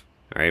laugh,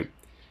 right?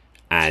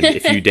 And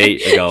if you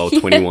date a girl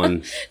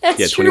 21,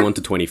 yeah, 21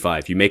 to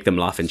 25, you make them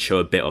laugh and show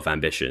a bit of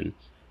ambition.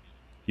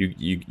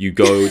 You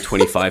go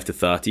 25 to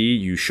 30,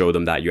 you show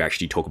them that you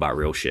actually talk about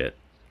real shit,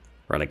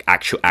 right? Like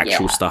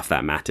actual stuff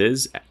that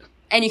matters.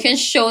 And you can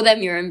show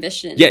them your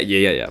ambition.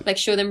 Yeah. Like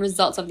show them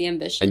results of the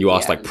ambition. And you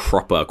ask like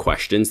proper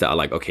questions that are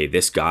like, okay,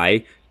 this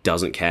guy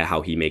doesn't care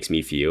how he makes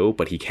me feel,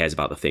 but he cares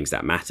about the things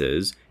that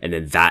matters. And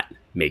then that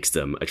makes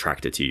them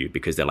attracted to you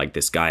because they're like,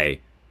 this guy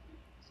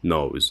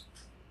knows,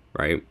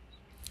 right?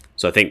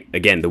 So I think,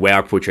 again, the way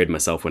I portrayed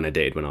myself when I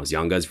dated when I was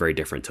younger is very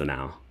different to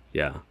now.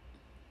 Yeah.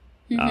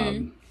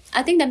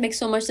 I think that makes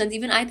so much sense.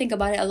 Even I think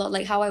about it a lot,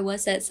 like how I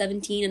was at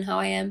 17 and how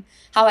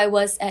I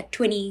was at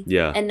 20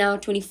 and now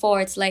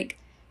 24. It's like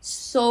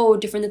so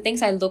different. The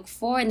things I look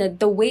for and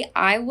the way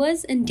I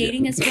was in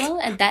dating as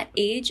well at that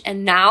age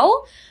and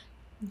now,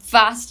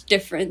 vast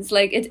difference.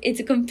 Like it's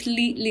a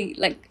completely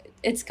like,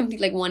 it's complete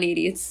like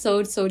 180. It's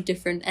so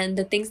different. And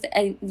the things that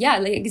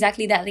like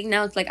exactly that. I think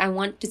now it's like I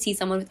want to see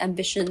someone with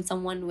ambition,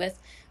 someone with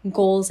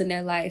goals in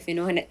their life, you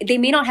know, and they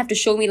may not have to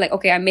show me like,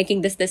 okay, I'm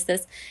making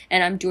this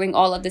and I'm doing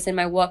all of this in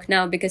my work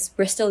now because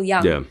we're still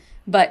young.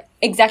 But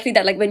exactly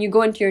that, like when you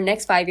go into your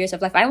next 5 years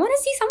of life, I want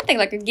to see something,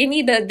 like give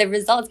me the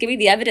results, give me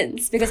the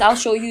evidence, because I'll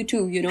show you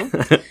too, you know.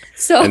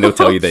 So and they'll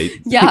tell you they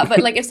but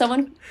like if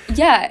someone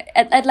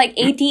at like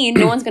 18,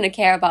 no one's gonna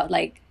care about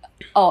like,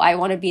 oh, I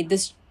want to be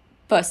this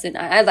person,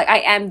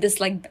 I am this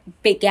like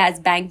big ass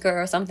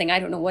banker or something, I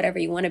don't know, whatever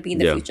you want to be in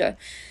the future.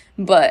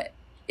 But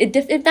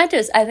it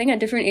matters. I think at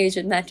different age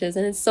it matters,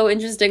 and it's so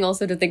interesting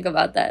also to think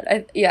about that.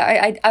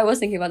 I was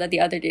thinking about that the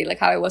other day, like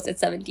how I was at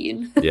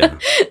 17.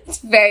 It's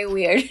very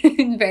weird.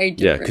 Very different.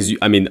 Yeah, because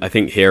I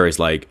think here is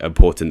like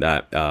important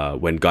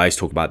that when guys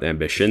talk about their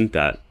ambition,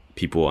 that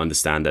people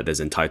understand that there's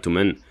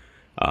entitlement,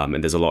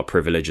 and there's a lot of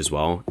privilege as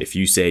well. If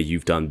you say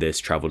you've done this,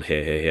 traveled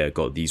here,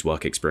 got these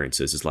work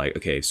experiences, it's like,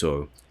 okay,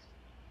 so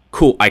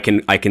cool, I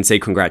can say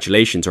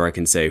congratulations, or I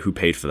can say who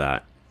paid for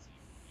that.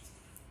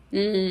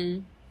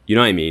 You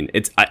know what I mean?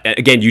 It's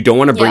again, you don't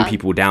want to bring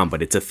people down,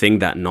 but it's a thing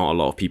that not a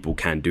lot of people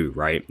can do,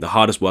 right? The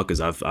hardest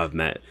workers I've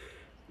met,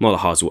 not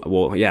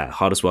the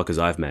hardest workers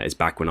I've met is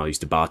back when I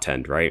used to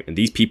bartend, right? And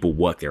these people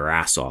work their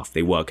ass off.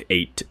 They work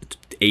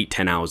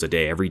 10 hours a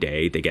day every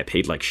day. They get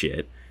paid like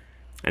shit,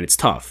 and it's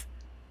tough.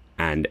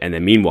 And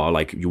then meanwhile,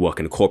 like you work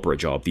in a corporate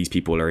job, these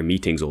people are in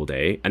meetings all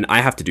day, and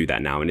I have to do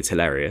that now, and it's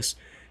hilarious.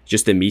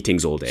 Just in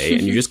meetings all day,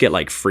 and you just get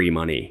like free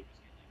money.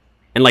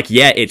 And like,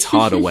 yeah, it's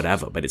hard or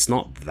whatever, but it's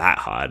not that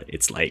hard.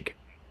 It's like,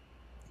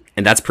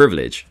 and that's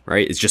privilege,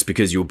 right? It's just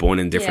because you were born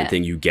in a different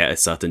thing, you get a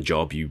certain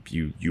job,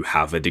 you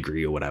have a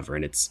degree or whatever,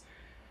 and it's,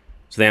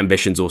 so the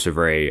ambition's also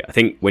very, I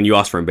think when you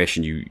ask for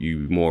ambition,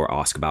 you more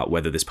ask about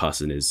whether this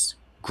person is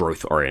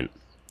growth oriented,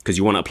 because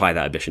you want to apply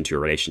that ambition to your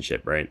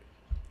relationship, right?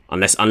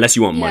 Unless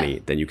you want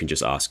money, then you can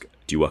just ask,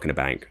 do you work in a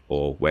bank,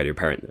 or where do your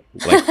parents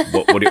like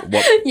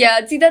what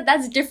Yeah, see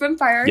that's different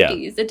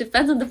priorities. It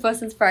depends on the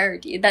person's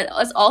priority. That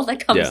is all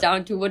that comes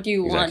down to, what do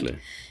you want?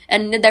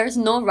 And there is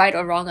no right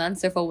or wrong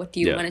answer for what do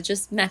you want. It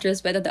just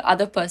matters whether the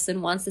other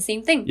person wants the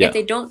same thing. If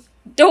they don't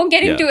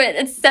get into it.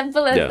 It's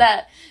simple as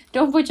that.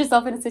 Don't put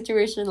yourself in a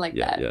situation like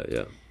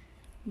that.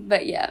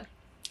 But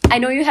I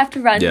know you have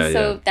to run,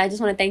 I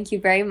just want to thank you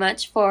very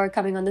much for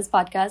coming on this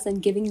podcast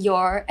and giving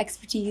your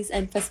expertise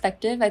and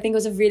perspective. I think it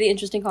was a really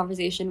interesting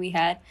conversation we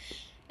had.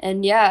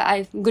 And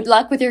good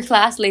luck with your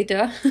class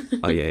later.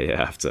 I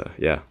have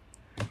to,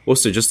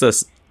 Also, just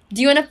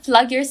do you want to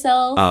plug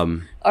yourself?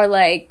 Or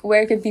like,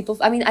 where can people,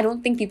 I mean, I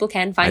don't think people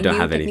can find you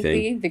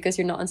technically because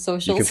you're not on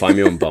socials. You can find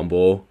me on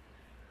Bumble.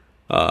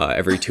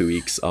 Every 2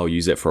 weeks, I'll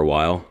use it for a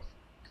while.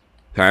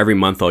 Every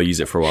month, I'll use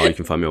it for a while. You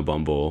can find me on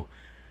Bumble.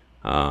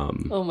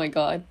 Oh my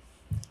god.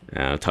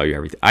 And I'll tell you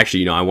everything.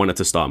 Actually, I wanted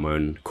to start my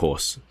own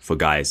course for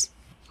guys.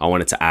 I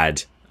wanted to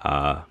add,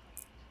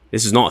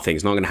 this is not a thing,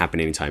 it's not going to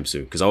happen anytime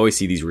soon, because I always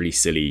see these really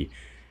silly,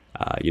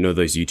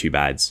 those YouTube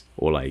ads,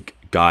 or like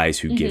guys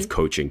who give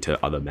coaching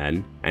to other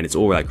men, and it's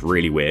all like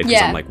really weird,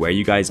 because I'm like, where are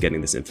you guys getting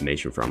this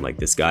information from? Like,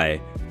 this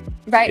guy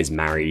is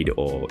married,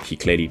 or he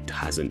clearly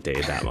hasn't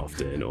dated that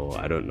often, or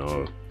I don't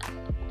know.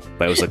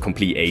 But it was a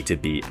complete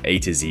A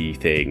to Z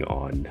thing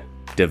on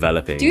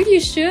developing. Dude, you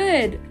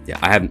should.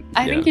 I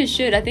think you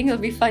should. I think it'll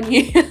be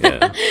funny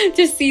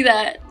to see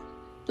that,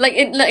 like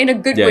in a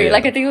good way.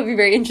 Like, I think it'll be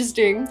very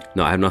interesting.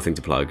 No, I have nothing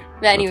to plug.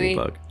 But anyway,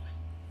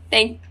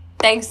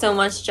 thanks so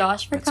much,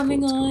 Josh, for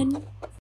coming on.